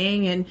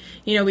singing, and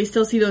we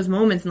still see those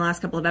moments in the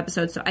last couple of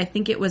episodes. So I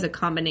think it was a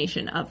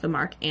combination of the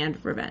mark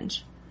and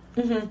revenge.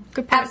 Mm-hmm.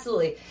 Good point.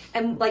 Absolutely.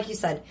 And like you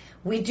said,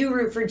 we do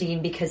root for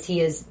Dean because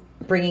he is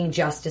bringing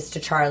justice to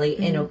Charlie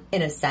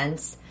in a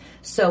sense.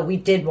 So we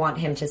did want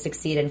him to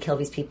succeed and kill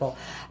these people.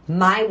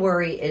 My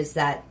worry is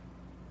that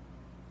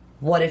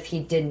what if he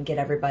didn't get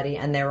everybody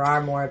and there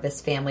are more of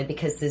his family?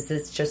 Because is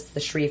this just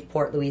the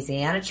Shreveport,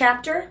 Louisiana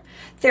chapter?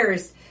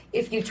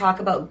 If you talk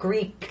about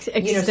Greek,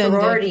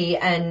 sorority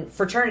and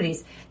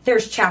fraternities,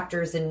 there's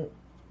chapters in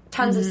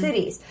tons of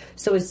cities.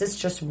 So is this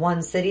just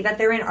one city that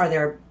they're in? Are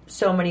there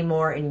so many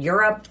more in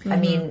Europe? I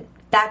mean,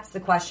 that's the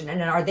question. And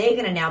then are they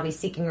going to now be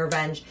seeking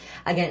revenge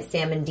against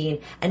Sam and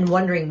Dean and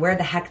wondering where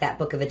the heck that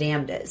Book of the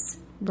Damned is?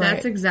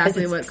 That's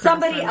exactly what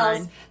somebody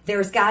else.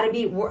 There's got to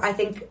be. I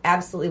think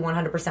absolutely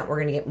 100%. We're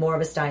going to get more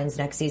of a Steins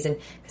next season.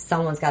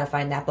 Someone's got to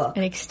find that book.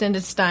 An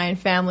extended Stein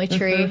family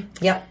tree.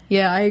 Yep.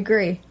 Yeah, I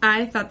agree.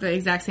 I thought the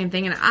exact same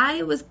thing, and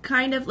I was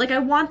kind of like, I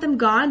want them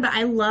gone, but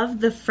I love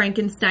the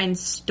Frankenstein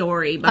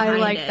story behind it. I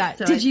like that.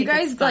 So Did you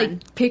guys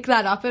pick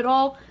that up at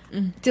all?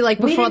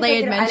 Before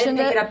they had mentioned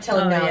I didn't pick it up till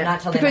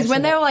not till they because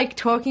when mentioned they were like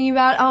talking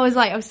about it,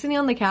 I was sitting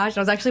on the couch and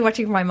I was actually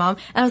watching with my mom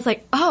and I was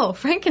like, oh,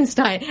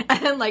 Frankenstein,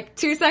 and then like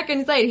 2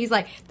 seconds later he's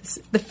like,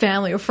 the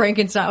family of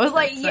Frankenstein. I was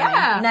like,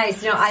 yeah,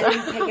 nice. No, I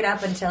didn't pick it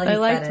up until he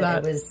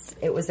said it.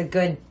 It was a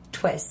good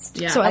twist.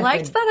 Yeah. So I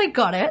liked that I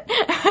got it.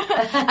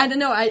 I don't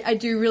know. I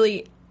do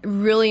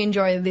really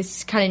enjoy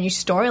this kind of new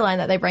storyline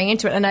that they bring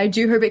into it, and I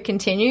do hope it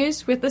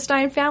continues with the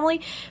Stein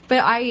family. But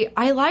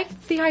I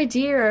like the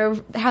idea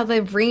of how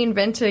they've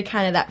reinvented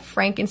kind of that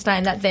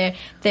Frankenstein, that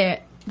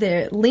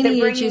their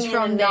lineage is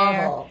from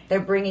there. They're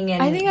bringing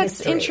in. I think that's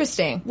history.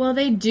 interesting. Well,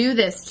 they do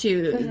this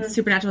too.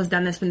 Supernatural has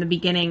done this from the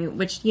beginning.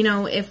 Which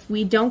if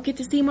we don't get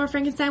to see more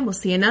Frankenstein, we'll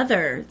see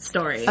another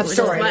story. Which is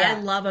what I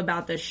love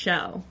about this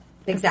show.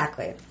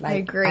 Exactly. I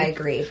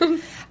agree.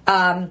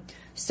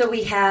 So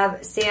we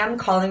have Sam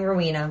calling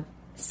Rowena,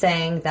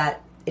 saying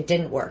that it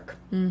didn't work.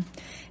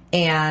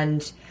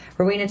 And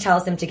Rowena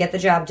tells him to get the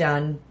job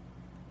done.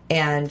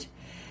 And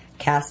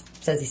Cass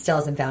says he still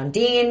hasn't found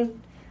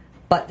Dean,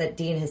 but that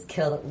Dean has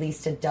killed at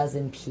least a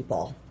dozen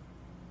people.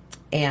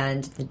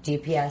 And the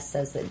DPS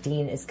says that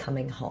Dean is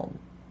coming home.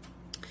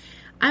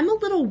 I'm a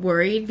little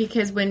worried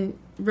because when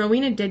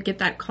Rowena did get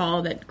that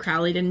call that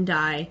Crowley didn't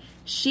die,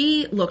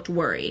 she looked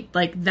worried.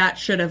 Like, that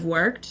should have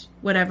worked,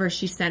 whatever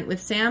she sent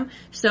with Sam.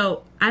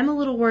 So I'm a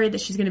little worried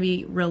that she's going to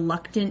be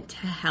reluctant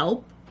to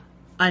help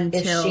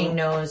until... If she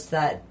knows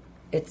that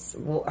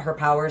her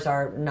powers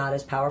are not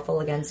as powerful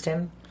against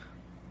him?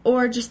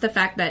 Or just the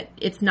fact that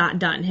it's not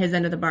done. His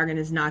end of the bargain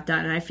is not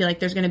done. And I feel like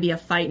there's going to be a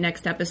fight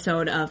next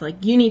episode of,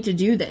 like, you need to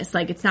do this.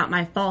 Like, it's not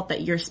my fault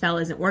that your spell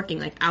isn't working.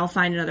 Like, I'll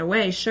find another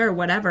way, sure,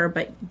 whatever,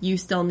 but you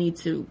still need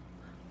to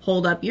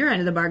hold up your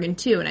end of the bargain,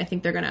 too. And I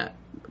think they're going to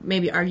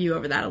maybe argue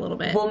over that a little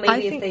bit. Well,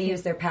 maybe if they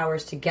use their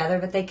powers together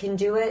that they can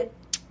do it.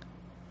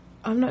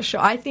 I'm not sure.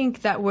 I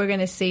think that we're going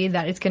to see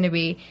that it's going to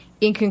be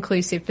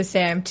inconclusive for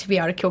Sam to be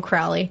able to kill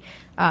Crowley.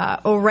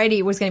 Already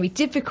it was going to be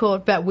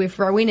difficult, but with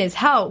Rowena's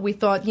help, we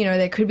thought,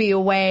 there could be a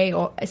way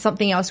or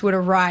something else would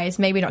arise.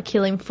 Maybe not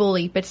kill him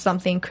fully, but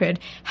something could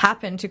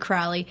happen to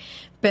Crowley.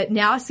 But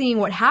now seeing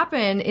what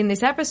happened in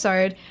this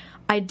episode,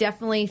 I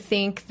definitely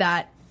think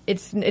that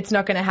it's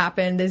not going to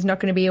happen. There's not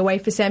going to be a way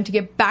for Sam to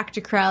get back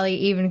to Crowley,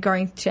 even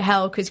going to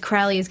hell, because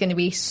Crowley is going to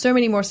be so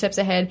many more steps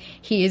ahead.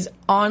 He is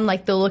on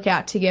the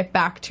lookout to get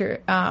back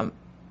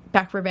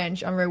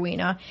revenge on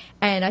Rowena.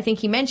 And I think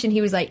he mentioned,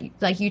 he was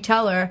like you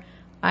tell her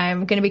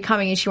I'm going to be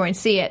coming and she won't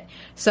see it.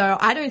 So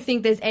I don't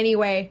think there's any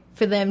way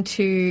for Sam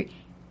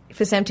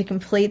to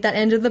complete that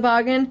end of the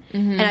bargain.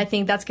 And I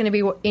think that's going to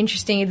be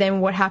interesting then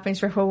what happens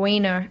for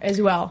Rowena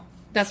as well.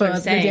 That's for what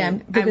I'm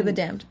saying. Book of the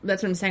Damned.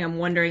 That's what I'm saying. I'm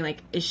wondering, like,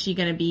 is she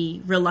going to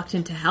be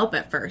reluctant to help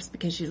at first?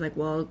 Because she's like,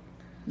 well,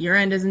 your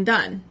end isn't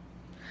done.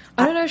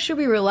 I don't know if she'll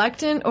be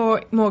reluctant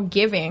or more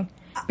giving.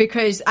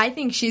 Because I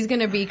think she's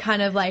going to be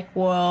kind of like,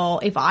 well,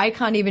 if I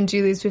can't even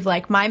do this with,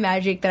 like, my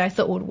magic that I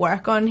thought would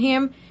work on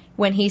him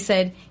when he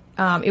said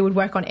it would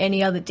work on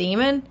any other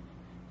demon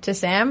to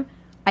Sam,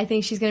 I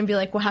think she's going to be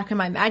like, well, how come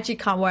my magic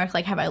can't work?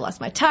 Like, have I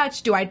lost my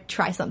touch? Do I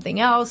try something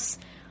else?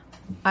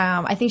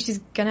 I think she's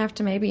going to have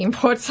to maybe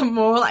import some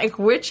more, like,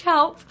 witch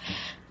help.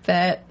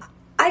 But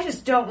I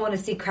just don't want to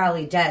see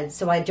Crowley dead,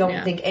 so I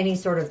don't think any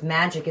sort of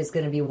magic is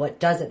going to be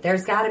what does it.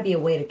 There's got to be a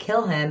way to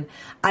kill him.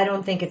 I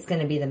don't think it's going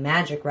to be the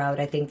magic route.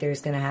 I think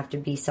there's going to have to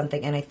be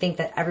something, and I think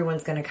that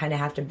everyone's going to kind of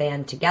have to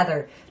band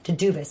together to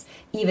do this,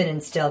 even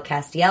instill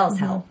Castiel's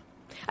help.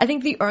 I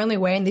think the only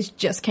way, and this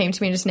just came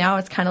to me just now,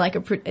 it's kind of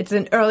like it's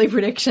an early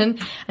prediction.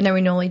 I know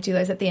we normally do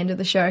those at the end of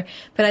the show,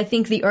 but I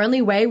think the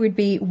only way would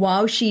be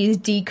while she is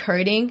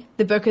decoding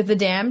the Book of the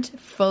Damned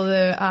for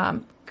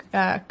the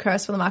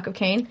curse for the Mark of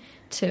Cain,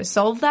 to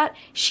solve that,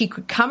 she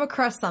could come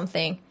across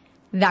something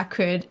that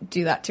could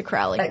do that to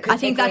Crowley. I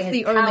think that's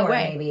the only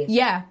way. Maybe.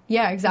 Yeah,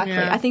 exactly.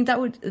 Yeah. I think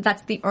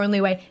that's the only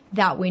way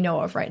that we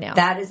know of right now.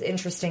 That is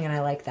interesting, and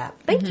I like that.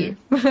 Thank you.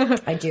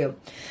 I do.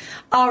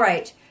 All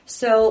right.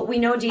 So we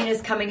know Dean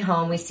is coming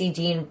home. We see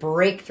Dean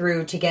break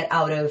through to get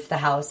out of the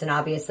house, and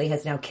obviously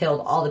has now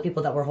killed all the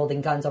people that were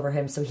holding guns over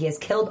him. So he has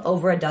killed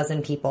over a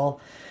dozen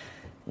people,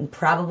 and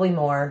probably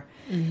more.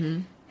 Mm-hmm.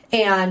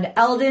 And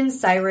Eldon,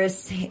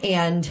 Cyrus,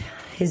 and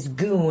his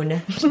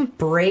goon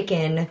break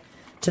in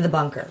to the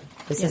bunker.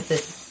 This is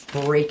this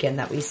break-in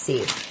that we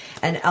see.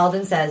 And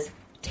Eldon says,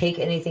 take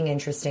anything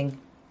interesting,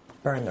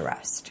 burn the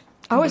rest.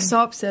 I was so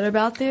upset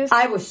about this.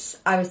 I was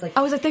like,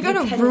 they're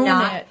going to ruin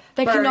it.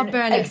 They cannot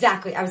burn it.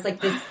 Exactly. I was like,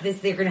 this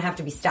they're going to have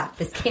to be stopped.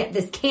 This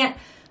can't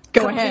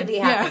go completely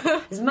ahead. happen.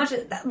 Yeah. As much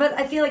as but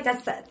I feel like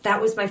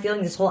that was my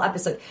feeling this whole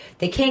episode.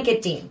 They can't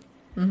get Dean.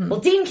 Mm-hmm.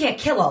 Well, Dean can't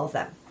kill all of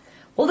them.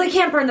 Well, they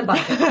can't burn the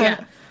bunker.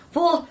 Yeah.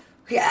 Well,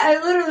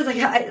 I literally was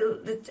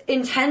like,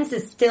 intense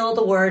is still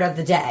the word of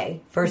the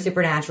day for a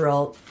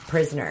supernatural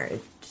prisoner.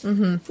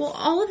 Mm-hmm. Well,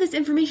 all of this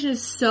information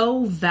is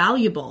so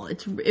valuable.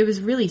 It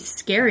was really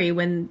scary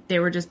when they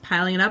were just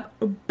piling it up,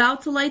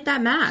 about to light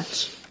that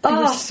match. It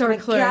was so my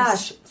close.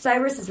 Gosh.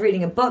 Cyrus is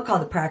reading a book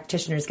called The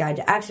Practitioner's Guide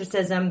to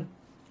Exorcism.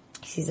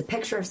 He sees a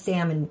picture of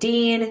Sam and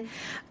Dean.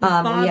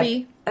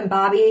 Bobby.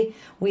 Bobby.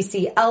 We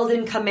see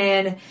Eldon come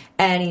in,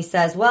 and he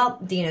says, well,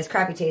 Dean has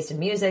crappy taste in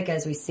music,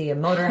 as we see a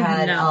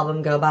Motorhead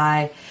album go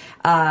by.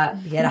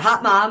 He had a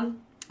hot mom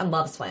and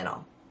loves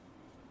flannel.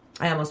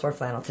 I almost wore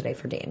flannel today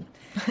for Dean.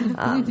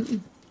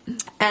 And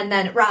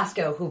then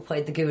Roscoe, who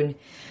played the goon,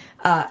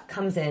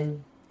 comes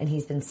in, and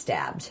he's been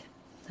stabbed,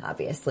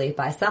 obviously,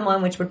 by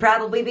someone, which would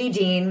probably be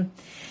Dean.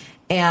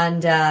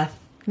 And then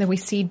we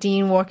see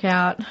Dean walk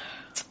out.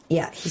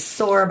 Yeah, he's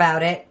sore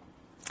about it.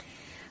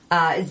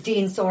 Is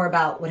Dean sore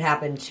about what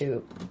happened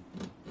to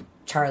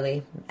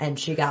Charlie, and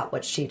she got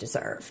what she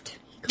deserved?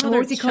 What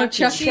was he called?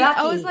 Chucky? Chucky.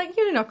 I was like,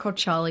 you did not call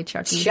Charlie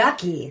Chucky.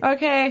 Chucky.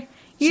 Okay.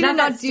 You did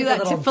not do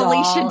that to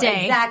Felicia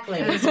Day.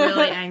 Exactly. I was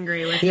really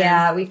angry with him.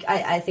 Yeah,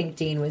 I think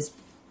Dean was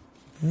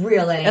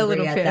real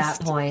angry at that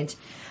point.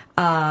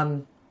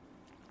 And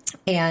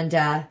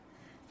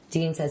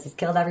Dean says he's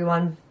killed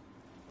everyone.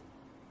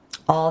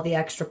 All the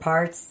extra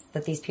parts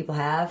that these people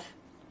have.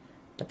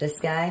 But this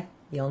guy,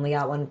 he only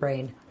got one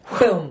brain.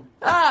 Boom.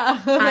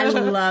 I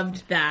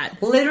loved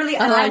that. Literally,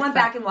 and I went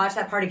back and watched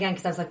that part again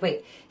because I was like,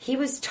 wait, he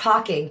was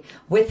talking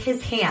with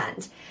his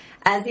hand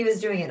as he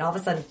was doing it, and all of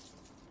a sudden,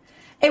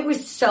 it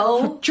was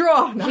so...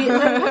 Draw.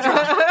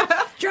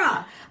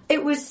 Draw.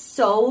 It was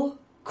so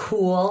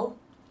cool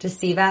to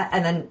see that,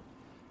 and then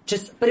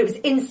but it was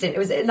instant. It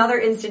was another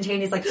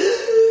instantaneous, like...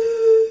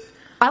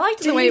 I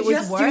liked the way it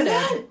was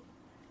worded.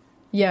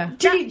 Yeah.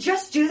 Did he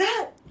just do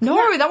that?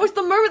 No, that was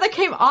the moment that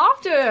came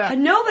after.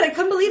 No, but I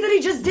couldn't believe that he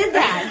just did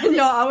that.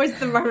 No, I was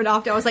the moment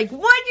after. I was like,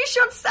 what? You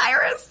shot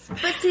Cyrus?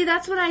 But see,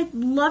 that's what I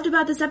loved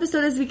about this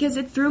episode is because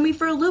it threw me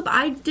for a loop.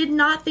 I did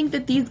not think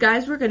that these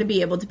guys were going to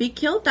be able to be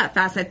killed that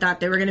fast. I thought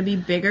they were going to be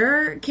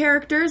bigger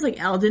characters like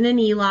Eldon and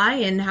Eli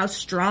and how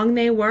strong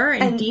they were.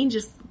 And Dean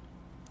just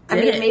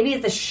did it. Maybe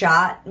the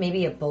shot,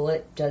 maybe a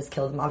bullet does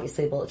kill them.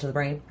 Obviously, a bullet to the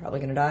brain. Probably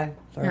going to die.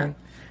 Sorry.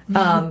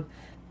 Yeah.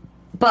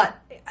 But...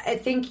 I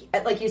think,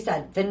 like you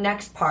said, the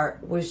next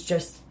part was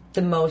just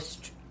the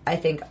most, I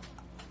think,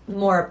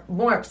 more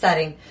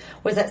upsetting,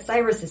 was that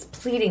Cyrus is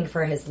pleading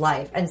for his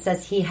life and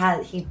says he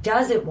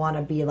doesn't want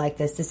to be like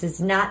this. This is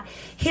not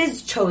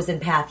his chosen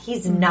path.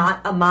 He's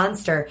not a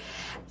monster.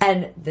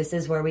 And this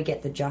is where we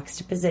get the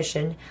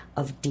juxtaposition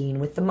of Dean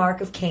with the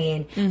Mark of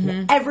Cain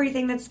and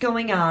everything that's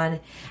going on.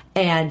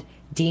 And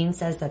Dean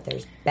says that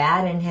there's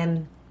bad in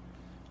him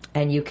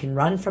and you can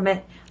run from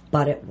it,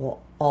 but it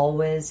will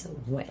always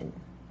win.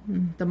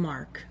 The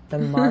mark. The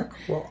mark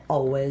will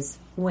always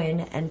win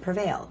and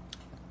prevail.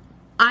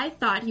 I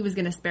thought he was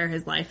going to spare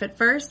his life at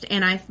first,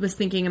 and I was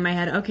thinking in my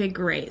head, okay,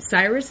 great.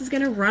 Cyrus is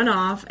going to run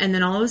off, and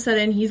then all of a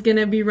sudden he's going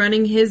to be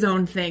running his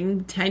own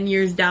thing 10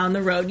 years down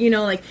the road. You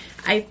know, like,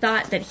 I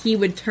thought that he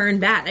would turn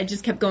bad. I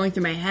just kept going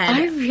through my head.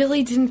 I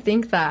really didn't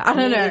think that. I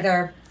don't know.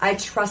 Either. I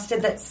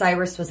trusted that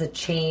Cyrus was a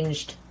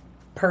changed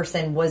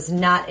person, was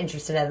not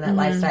interested in that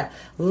lifestyle,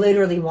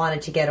 literally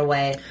wanted to get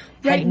away.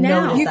 Right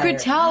now. You could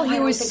tell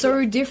he was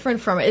so different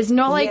from it. It's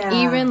not like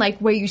even like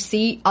where you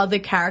see other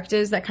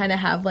characters that kind of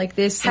have like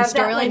this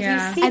storyline,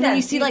 and then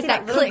you see like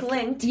that click,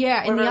 glint,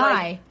 in the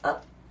eye,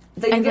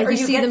 and then you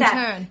see them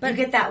turn. You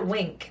get that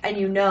wink, and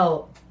you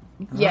know,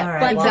 yeah, all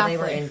right, but well, they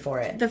were in for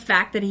it. The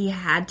fact that he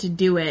had to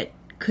do it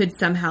could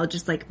somehow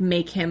just like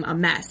make him a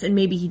mess, and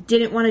maybe he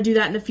didn't want to do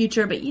that in the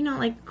future, but you know,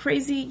 like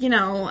crazy, you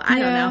know, I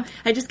don't know.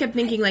 I just kept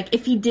thinking like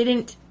if he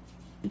didn't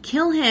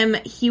kill him,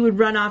 he would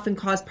run off and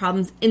cause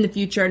problems in the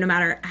future, no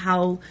matter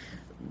how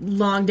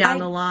long down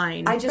the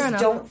line. I just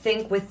don't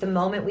think with the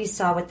moment we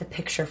saw with the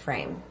picture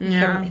frame,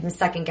 him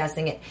second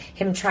guessing it,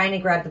 him trying to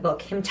grab the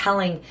book, him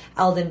telling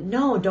Eldon,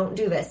 no, don't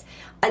do this.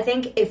 I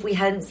think if we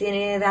hadn't seen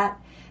any of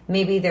that,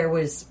 maybe there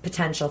was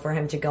potential for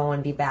him to go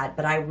and be bad,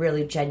 but I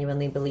really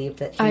genuinely believe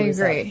that he was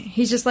agree.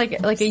 He's just like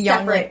a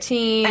young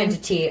teen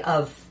entity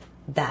of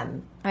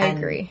them. I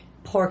agree.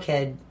 Poor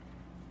kid,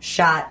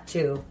 shot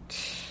too.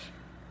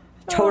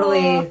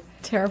 Totally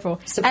terrible.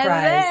 Surprise.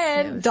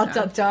 And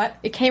then, ...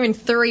 It came in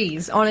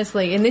threes,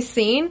 honestly. In this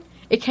scene,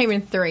 it came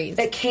in threes.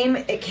 It came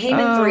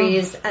in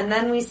threes, and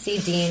then we see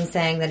Dean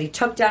saying that he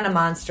took down a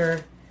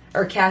monster,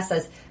 or Cass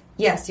says,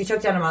 yes, you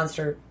took down a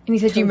monster. And he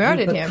said you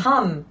murdered him.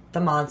 Become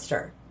the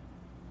monster.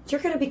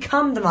 You're going to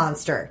become the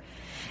monster.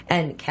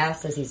 And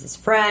Cass says he's his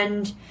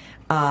friend,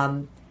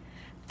 and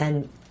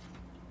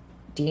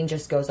Dean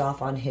just goes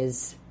off on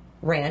his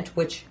rant,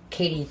 which,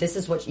 Katie, this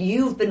is what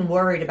you've been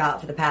worried about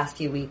for the past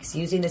few weeks,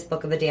 using this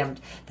Book of the Damned,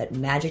 that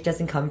magic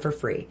doesn't come for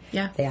free.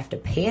 Yeah. They have to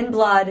pay in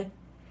blood,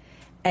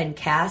 and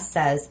Cass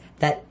says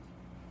that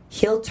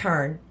he'll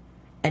turn,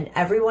 and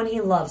everyone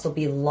he loves will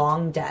be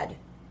long dead.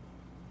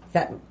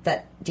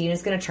 That Dean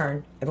is going to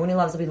turn, everyone he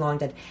loves will be long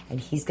dead, and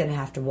he's going to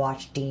have to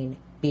watch Dean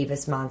be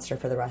this monster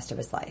for the rest of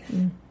his life.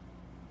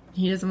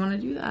 He doesn't want to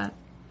do that.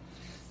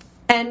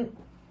 And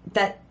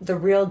that the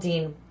real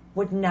Dean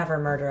would never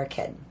murder a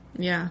kid.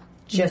 Yeah.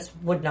 Just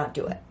would not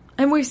do it.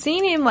 And we've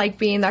seen him, like,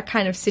 be in that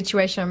kind of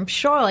situation, I'm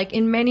sure, like,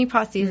 in many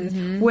past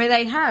seasons, where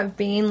they have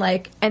been,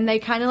 like, and they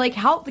kind of, like,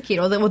 help the kid,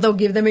 or they'll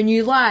give them a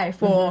new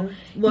life, or,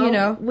 well, you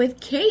know. With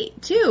Kate,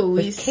 too.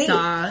 We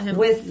saw him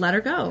let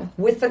her go.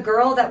 With the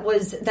girl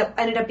that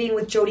ended up being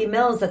with Jody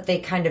Mills that they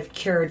kind of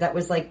cured, that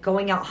was, like,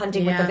 going out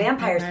hunting with the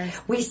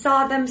vampires. We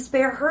saw them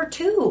spare her,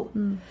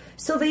 too.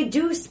 So they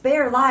do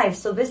spare lives.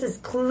 So this is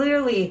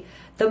clearly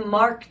the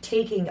Mark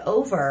taking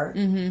over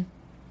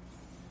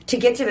to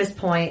get to this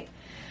point.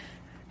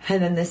 And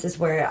then this is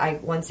where I,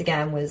 once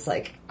again, was,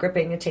 like,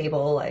 gripping a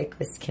table, like,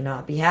 this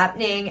cannot be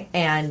happening.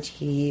 And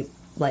he,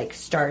 like,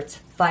 starts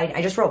fighting.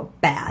 I just wrote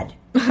bad.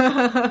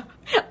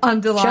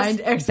 Underlined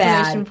Just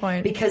exclamation bad,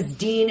 point. because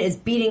Dean is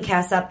beating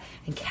Cass up,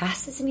 and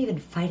Cass isn't even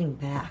fighting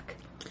back.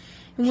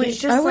 He's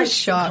just, I was like,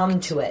 shocked.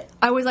 succumbed to it.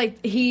 I was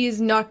like, he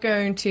is not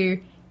going to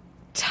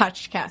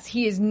touch Cass.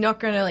 He is not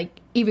going to,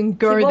 like, even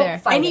go He won't there.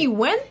 fight And it. he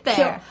went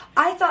there.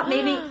 I thought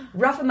maybe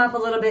rough him up a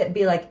little bit and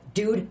be like,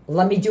 dude,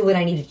 let me do what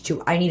I needed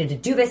to. I needed to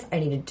do this. I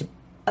needed to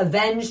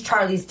avenge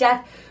Charlie's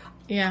death.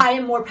 Yeah. I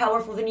am more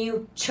powerful than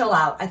you. Chill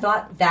out. I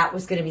thought that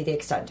was going to be the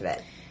extent of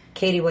it.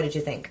 Katie, what did you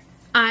think?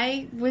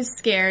 I was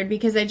scared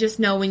because I just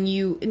know when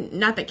you,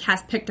 not that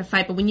Cass picked a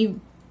fight, but when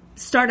you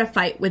start a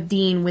fight with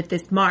Dean with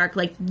this Mark,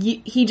 like,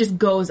 he just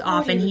goes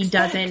off and he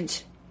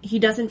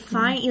doesn't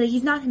find, like,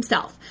 he's not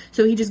himself.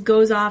 So he just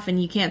goes off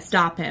and you can't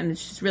stop him.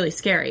 It's just really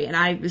scary. And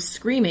I was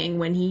screaming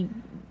when he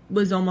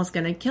was almost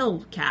going to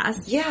kill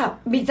Cass. Yeah.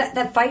 I mean,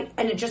 that fight,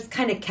 and it just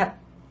kind of kept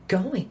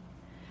going.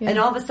 Yeah. And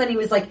all of a sudden he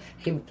was like,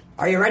 hey,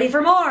 are you ready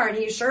for more? And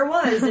he sure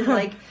was. And,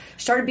 like,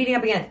 started beating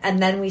up again. And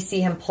then we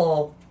see him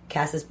pull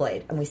Cass's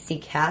blade. And we see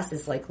Cass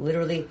is, like,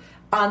 literally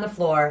on the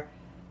floor,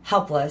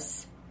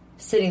 helpless,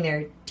 sitting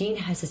there. Dean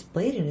has his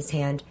blade in his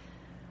hand.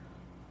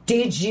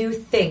 Did you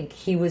think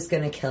he was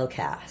going to kill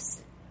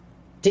Cass?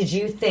 Did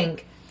you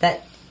think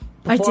that...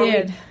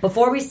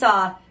 Before we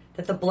saw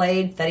that the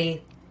blade that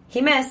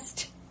he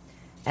missed,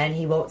 and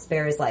he won't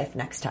spare his life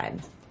next time,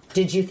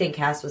 did you think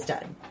Cass was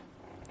dead?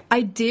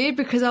 I did,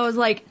 because I was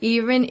like,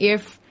 even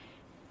if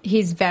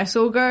his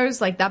vessel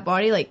goes, like, that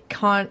body, like,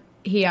 can't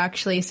he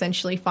actually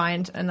essentially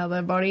find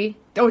another body?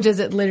 Or does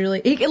it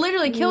literally... It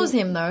literally kills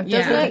him, though,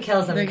 doesn't it? It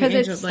kills him. Because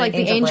it's like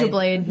the angel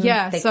blade.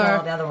 Yeah, they so... kill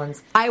all the other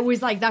ones. I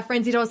was like, that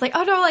frenzied. I was like,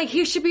 oh no, like,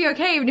 he should be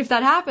okay even if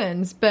that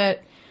happens.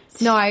 But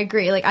no, I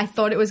agree. Like, I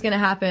thought it was going to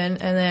happen,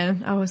 and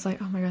then I was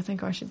like, oh my god,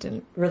 thank gosh it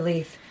didn't.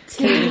 Relief.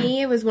 To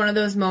me, it was one of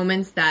those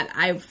moments that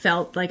I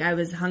felt like I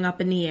was hung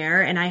up in the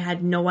air and I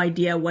had no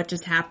idea what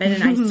just happened.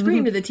 And I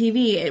screamed at the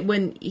TV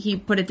when he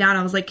put it down.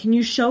 I was like, can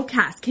you show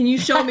Cass? Can you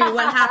show me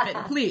what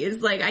happened,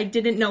 please? Like, I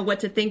didn't know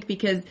what to think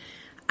because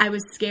I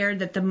was scared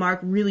that the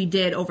Mark really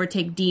did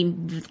overtake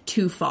Dean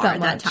too far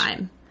at that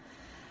time.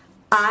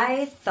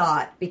 I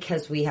thought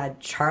because we had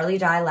Charlie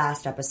die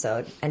last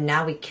episode, and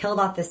now we killed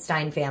off the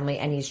Stein family,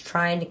 and he's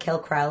trying to kill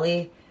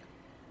Crowley,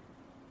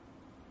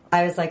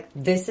 I was like,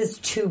 this is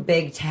too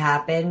big to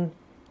happen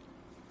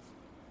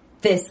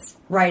this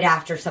right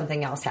after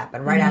something else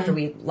happened, right after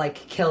we, like,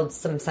 killed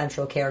some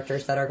central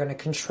characters that are going to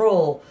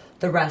control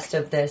the rest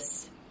of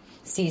this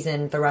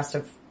season, the rest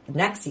of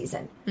next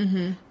season.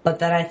 Mm-hmm. But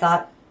then I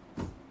thought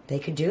they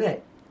could do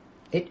it.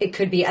 It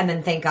could be, and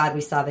then thank God we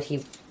saw that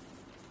he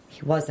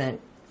wasn't.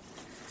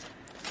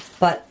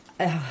 But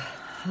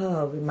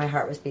my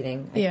heart was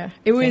beating. Yeah,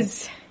 it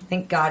was.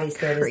 Thank God he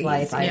spared his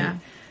life. Yeah.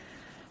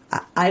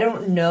 I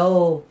don't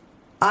know.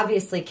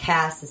 Obviously,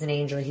 Cass is an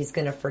angel. He's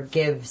going to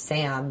forgive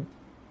Sam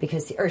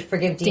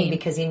forgive Dean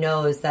because he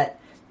knows that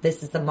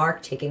this is the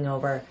Mark taking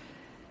over.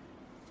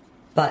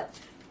 But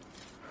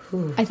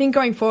I think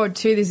going forward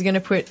too, this is going to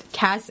put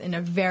Cass in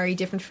a very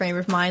different frame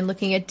of mind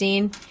looking at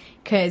Dean,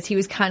 because he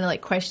was kind of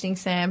like questioning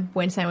Sam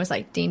when Sam was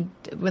like, Dean,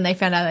 when they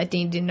found out that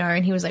Dean didn't know,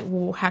 and he was like,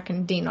 well, how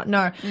can Dean not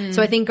know?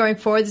 So I think going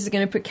forward, this is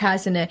going to put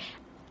Cass in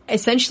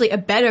essentially a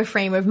better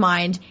frame of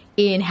mind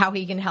in how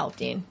he can help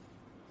Dean.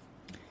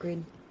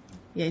 agreed.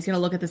 Yeah, he's going to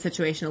look at the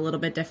situation a little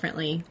bit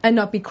differently. And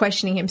not be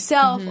questioning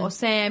himself or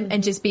Sam,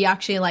 and just be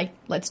actually like,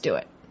 let's do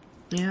it.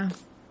 Yeah.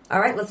 All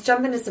right, let's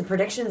jump into some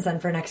predictions then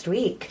for next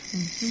week.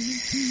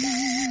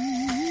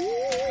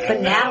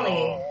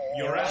 Finale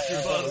Your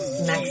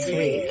AfterBuzz next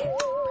week.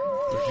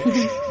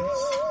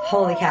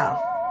 Holy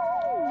cow.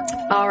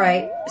 All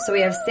right, so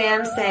we have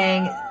Sam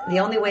saying the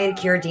only way to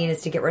cure Dean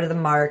is to get rid of the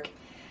Mark,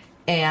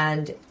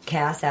 and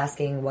Cass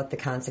asking what the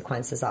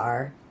consequences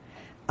are.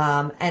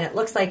 And it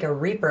looks like a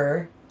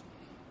Reaper.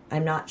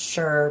 I'm not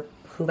sure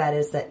who that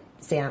is that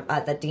Sam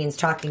that Dean's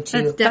talking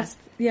to. That's Death.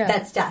 Yeah.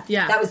 That's Death.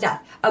 Yeah. That was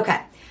Death. Okay.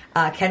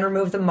 Can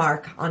remove the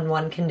Mark on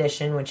one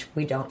condition, which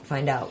we don't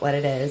find out what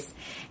it is.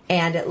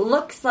 And it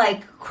looks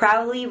like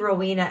Crowley,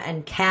 Rowena,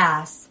 and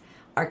Cass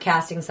are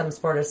casting some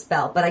sort of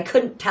spell. But I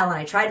couldn't tell, and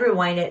I tried to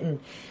rewind it and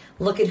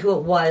look at who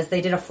it was.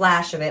 They did a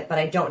flash of it, but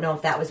I don't know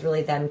if that was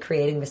really them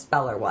creating the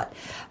spell or what.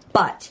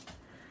 But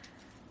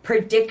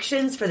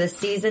predictions for the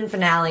season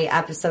finale,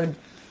 episode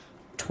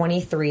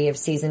 23 of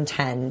season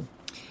 10.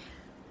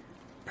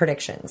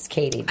 Predictions.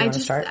 Katie, do you want to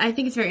start? I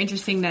think it's very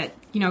interesting that,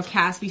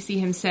 Cass, we see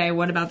him say,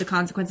 what about the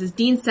consequences?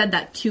 Dean said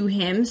that to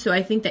him, so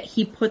I think that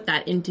he put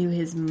that into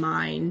his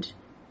mind,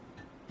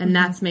 and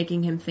that's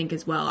making him think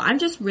as well. I'm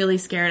just really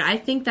scared. I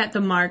think that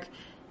the Mark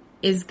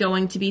is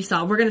going to be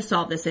solved. We're going to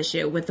solve this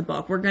issue with the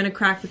book. We're going to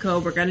crack the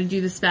code. We're going to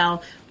do the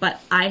spell,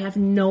 but I have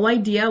no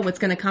idea what's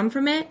going to come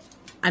from it.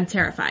 I'm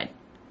terrified.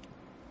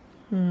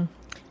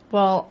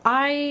 Well,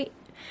 I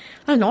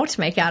don't know what to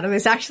make out of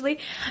this, actually.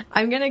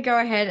 I'm going to go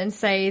ahead and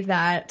say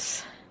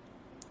that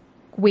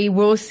we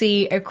will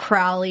see a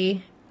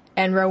Crowley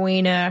and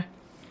Rowena,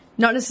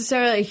 not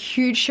necessarily a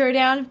huge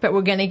showdown, but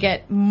we're going to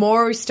get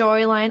more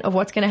storyline of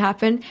what's going to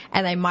happen,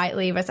 and they might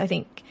leave us, I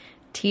think,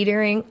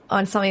 teetering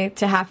on something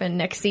to happen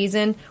next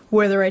season,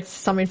 whether it's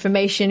some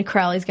information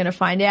Crowley's going to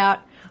find out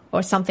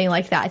or something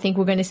like that. I think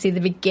we're going to see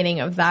the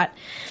beginning of that.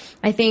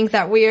 I think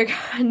that we are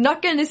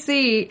not going to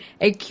see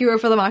a cure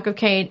for the Mark of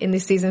Cain in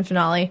this season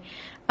finale.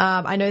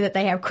 I know that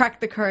they have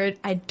cracked the code.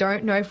 I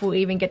don't know if we'll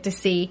even get to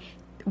see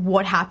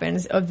what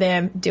happens of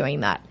them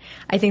doing that.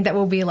 I think that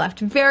will be left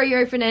very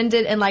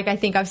open-ended, and like I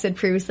think I've said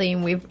previously,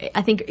 and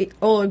I think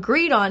all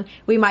agreed on,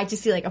 we might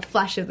just see like a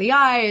flash of the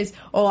eyes,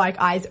 or like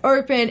eyes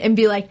open and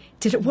be like,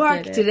 did it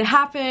work? Did it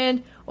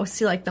happen? Or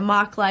see like the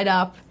mark light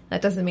up.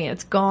 That doesn't mean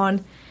it's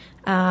gone.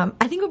 I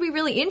think it would be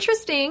really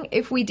interesting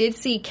if we did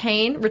see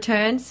Cain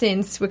return,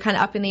 since we're kind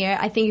of up in the air.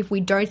 I think if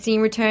we don't see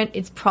him return,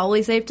 it's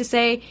probably safe to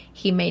say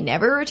he may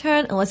never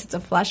return unless it's a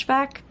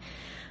flashback.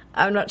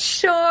 I'm not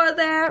sure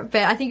there,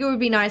 but I think it would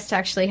be nice to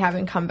actually have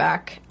him come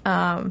back.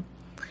 And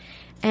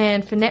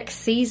for next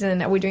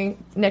season, are we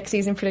doing next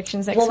season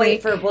predictions next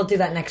week? We'll do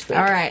that next week.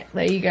 All right,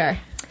 there you go.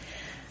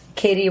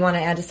 Katie, you want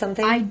to add to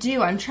something? I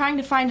do. I'm trying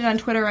to find it on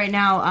Twitter right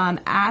now.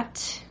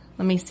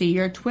 Let me see,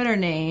 your Twitter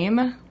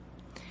name.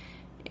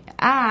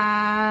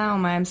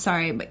 I'm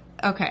sorry, but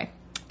okay.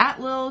 At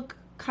Lil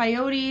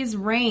Coyote's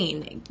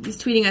Rain, he's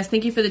tweeting us,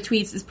 thank you for the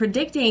tweets, is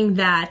predicting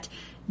that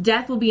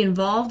Death will be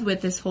involved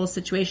with this whole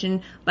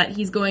situation, but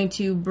he's going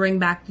to bring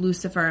back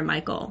Lucifer and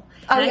Michael.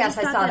 Oh, and yes,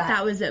 I saw that.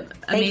 That was amazing.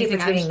 Thank you for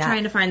tweeting I was that.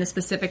 trying to find the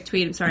specific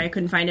tweet. I'm sorry, I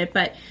couldn't find it,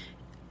 but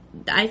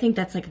I think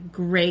that's like a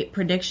great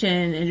prediction,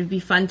 and it'd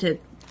be fun to,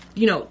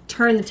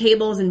 turn the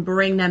tables and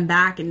bring them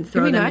back and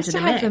throw It'd be them nice into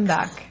to the have mix. them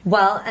back.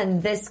 Well,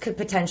 and this could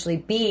potentially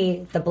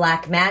be the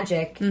black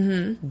magic,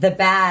 the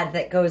bad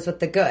that goes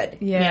with the good.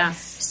 Yes.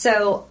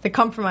 So The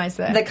compromise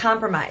there. the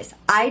compromise.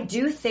 I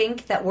do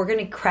think that we're going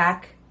to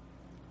crack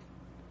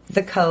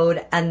the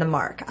code and the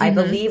mark. I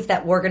believe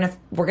that we're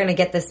gonna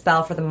get this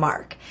spell for the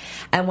mark,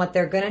 and what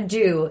they're gonna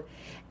do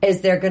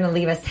is they're gonna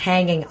leave us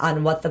hanging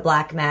on what the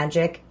black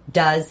magic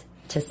does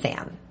to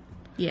Sam.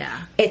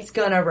 Yeah. It's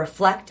gonna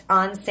reflect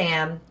on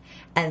Sam,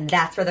 and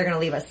that's where they're gonna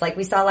leave us. Like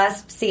we saw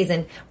last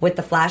season with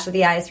the flash of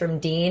the eyes from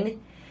Dean.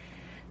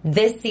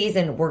 This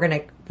season we're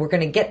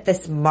gonna get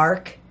this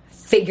mark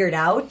figured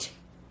out,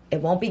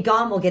 It won't be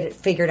gone. We'll get it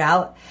figured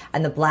out.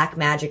 And the black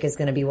magic is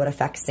going to be what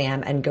affects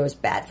Sam and goes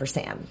bad for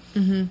Sam.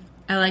 Mm-hmm.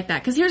 I like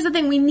that. Because here's the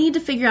thing. We need to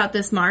figure out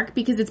this mark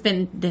because it's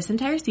been this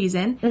entire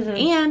season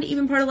and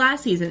even part of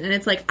last season. And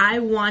it's like, I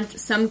want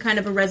some kind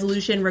of a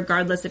resolution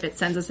regardless if it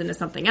sends us into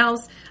something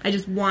else. I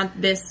just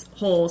want this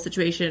whole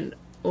situation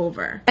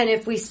over. And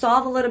if we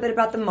solve a little bit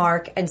about the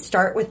mark and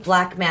start with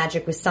black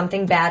magic with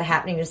something bad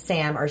happening to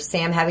Sam or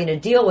Sam having to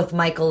deal with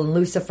Michael and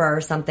Lucifer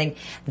or something,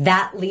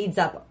 that leads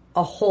up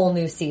a whole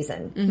new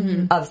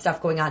season of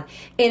stuff going on.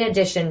 In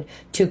addition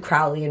to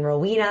Crowley and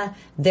Rowena,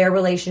 their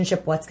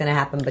relationship, what's going to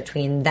happen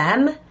between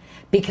them?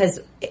 Because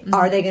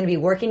are they going to be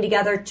working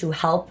together to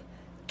help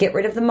get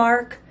rid of the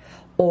mark?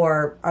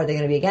 Or are they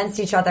going to be against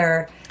each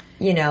other?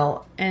 You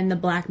know. And the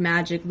black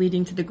magic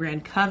leading to the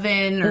Grand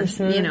Coven or,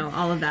 you know,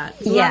 all of that.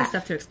 There's a lot of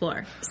stuff to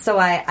explore. So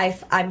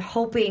I'm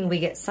hoping we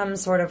get some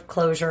sort of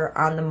closure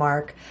on the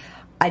mark.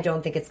 I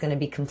don't think it's going to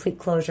be complete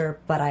closure,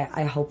 but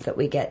I hope that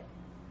we get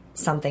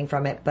something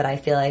from it, but I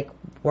feel like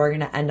we're going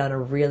to end on a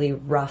really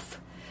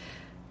rough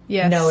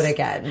note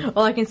again.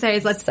 All I can say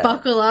is let's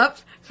buckle up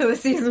for the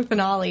season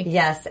finale.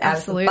 Yes,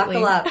 absolutely.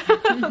 Buckle up,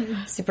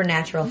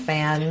 Supernatural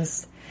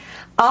fans.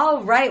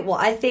 All right, well,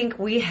 I think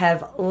we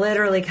have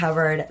literally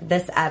covered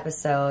this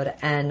episode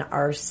and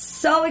are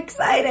so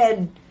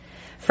excited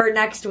for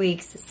next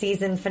week's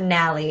season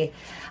finale.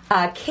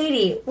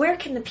 Katie, where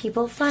can the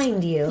people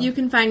find you? You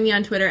can find me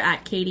on Twitter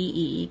at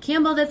Katie E.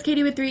 Campbell. That's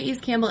Katie with 3 E's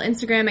Campbell.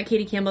 Instagram at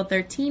Katie Campbell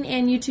 13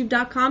 and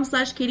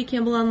YouTube.com/Katie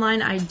Campbell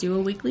Online. I do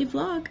a weekly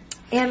vlog.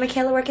 And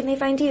Michaela, where can they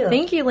find you?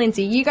 Thank you,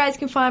 Lindsay. You guys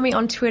can find me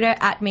on Twitter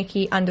at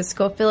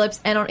Mickey_Phillips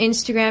and on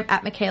Instagram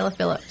at Michaela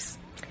Phillips.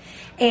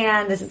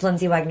 And this is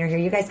Lindsay Wagner here.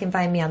 You guys can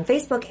find me on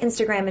Facebook,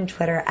 Instagram, and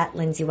Twitter at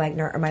Lindsay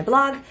Wagner or my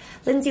blog,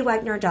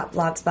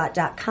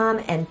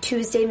 lindsaywagner.blogspot.com, and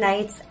Tuesday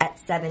nights at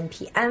 7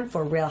 p.m.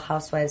 for Real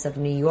Housewives of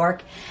New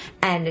York.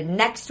 And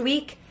next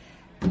week,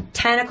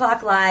 10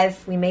 o'clock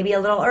live. We may be a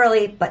little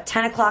early, but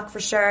 10 o'clock for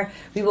sure.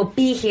 We will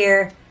be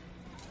here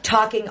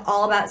talking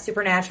all about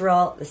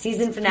Supernatural, the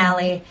season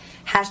finale.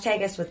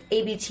 Hashtag us with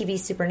ABTV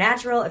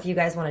Supernatural. If you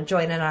guys want to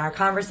join in on our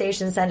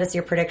conversation, send us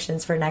your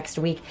predictions for next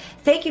week.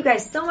 Thank you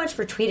guys so much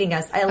for tweeting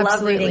us. I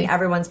love reading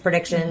everyone's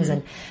predictions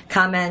and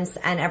comments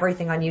and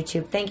everything on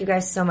YouTube. Thank you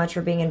guys so much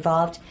for being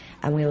involved,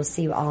 and we will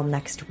see you all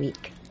next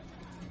week.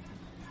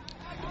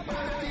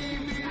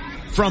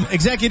 From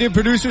executive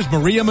producers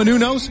Maria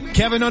Menounos,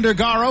 Kevin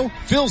Undergaro,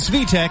 Phil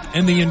Svitek,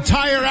 and the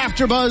entire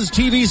AfterBuzz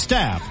TV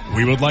staff,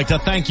 we would like to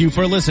thank you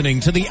for listening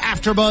to the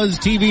AfterBuzz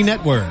TV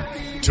network.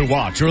 To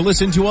watch or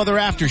listen to other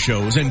after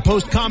shows and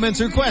post comments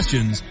or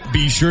questions,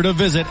 be sure to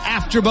visit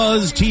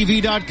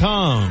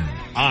AfterBuzzTV.com.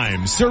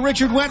 I'm Sir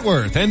Richard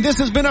Wentworth, and this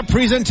has been a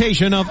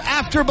presentation of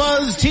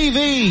AfterBuzz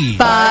TV.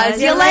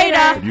 Buzz you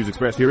later. The views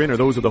expressed herein are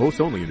those of the hosts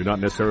only and do not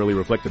necessarily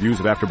reflect the views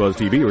of AfterBuzz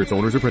TV or its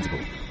owners or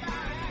principals.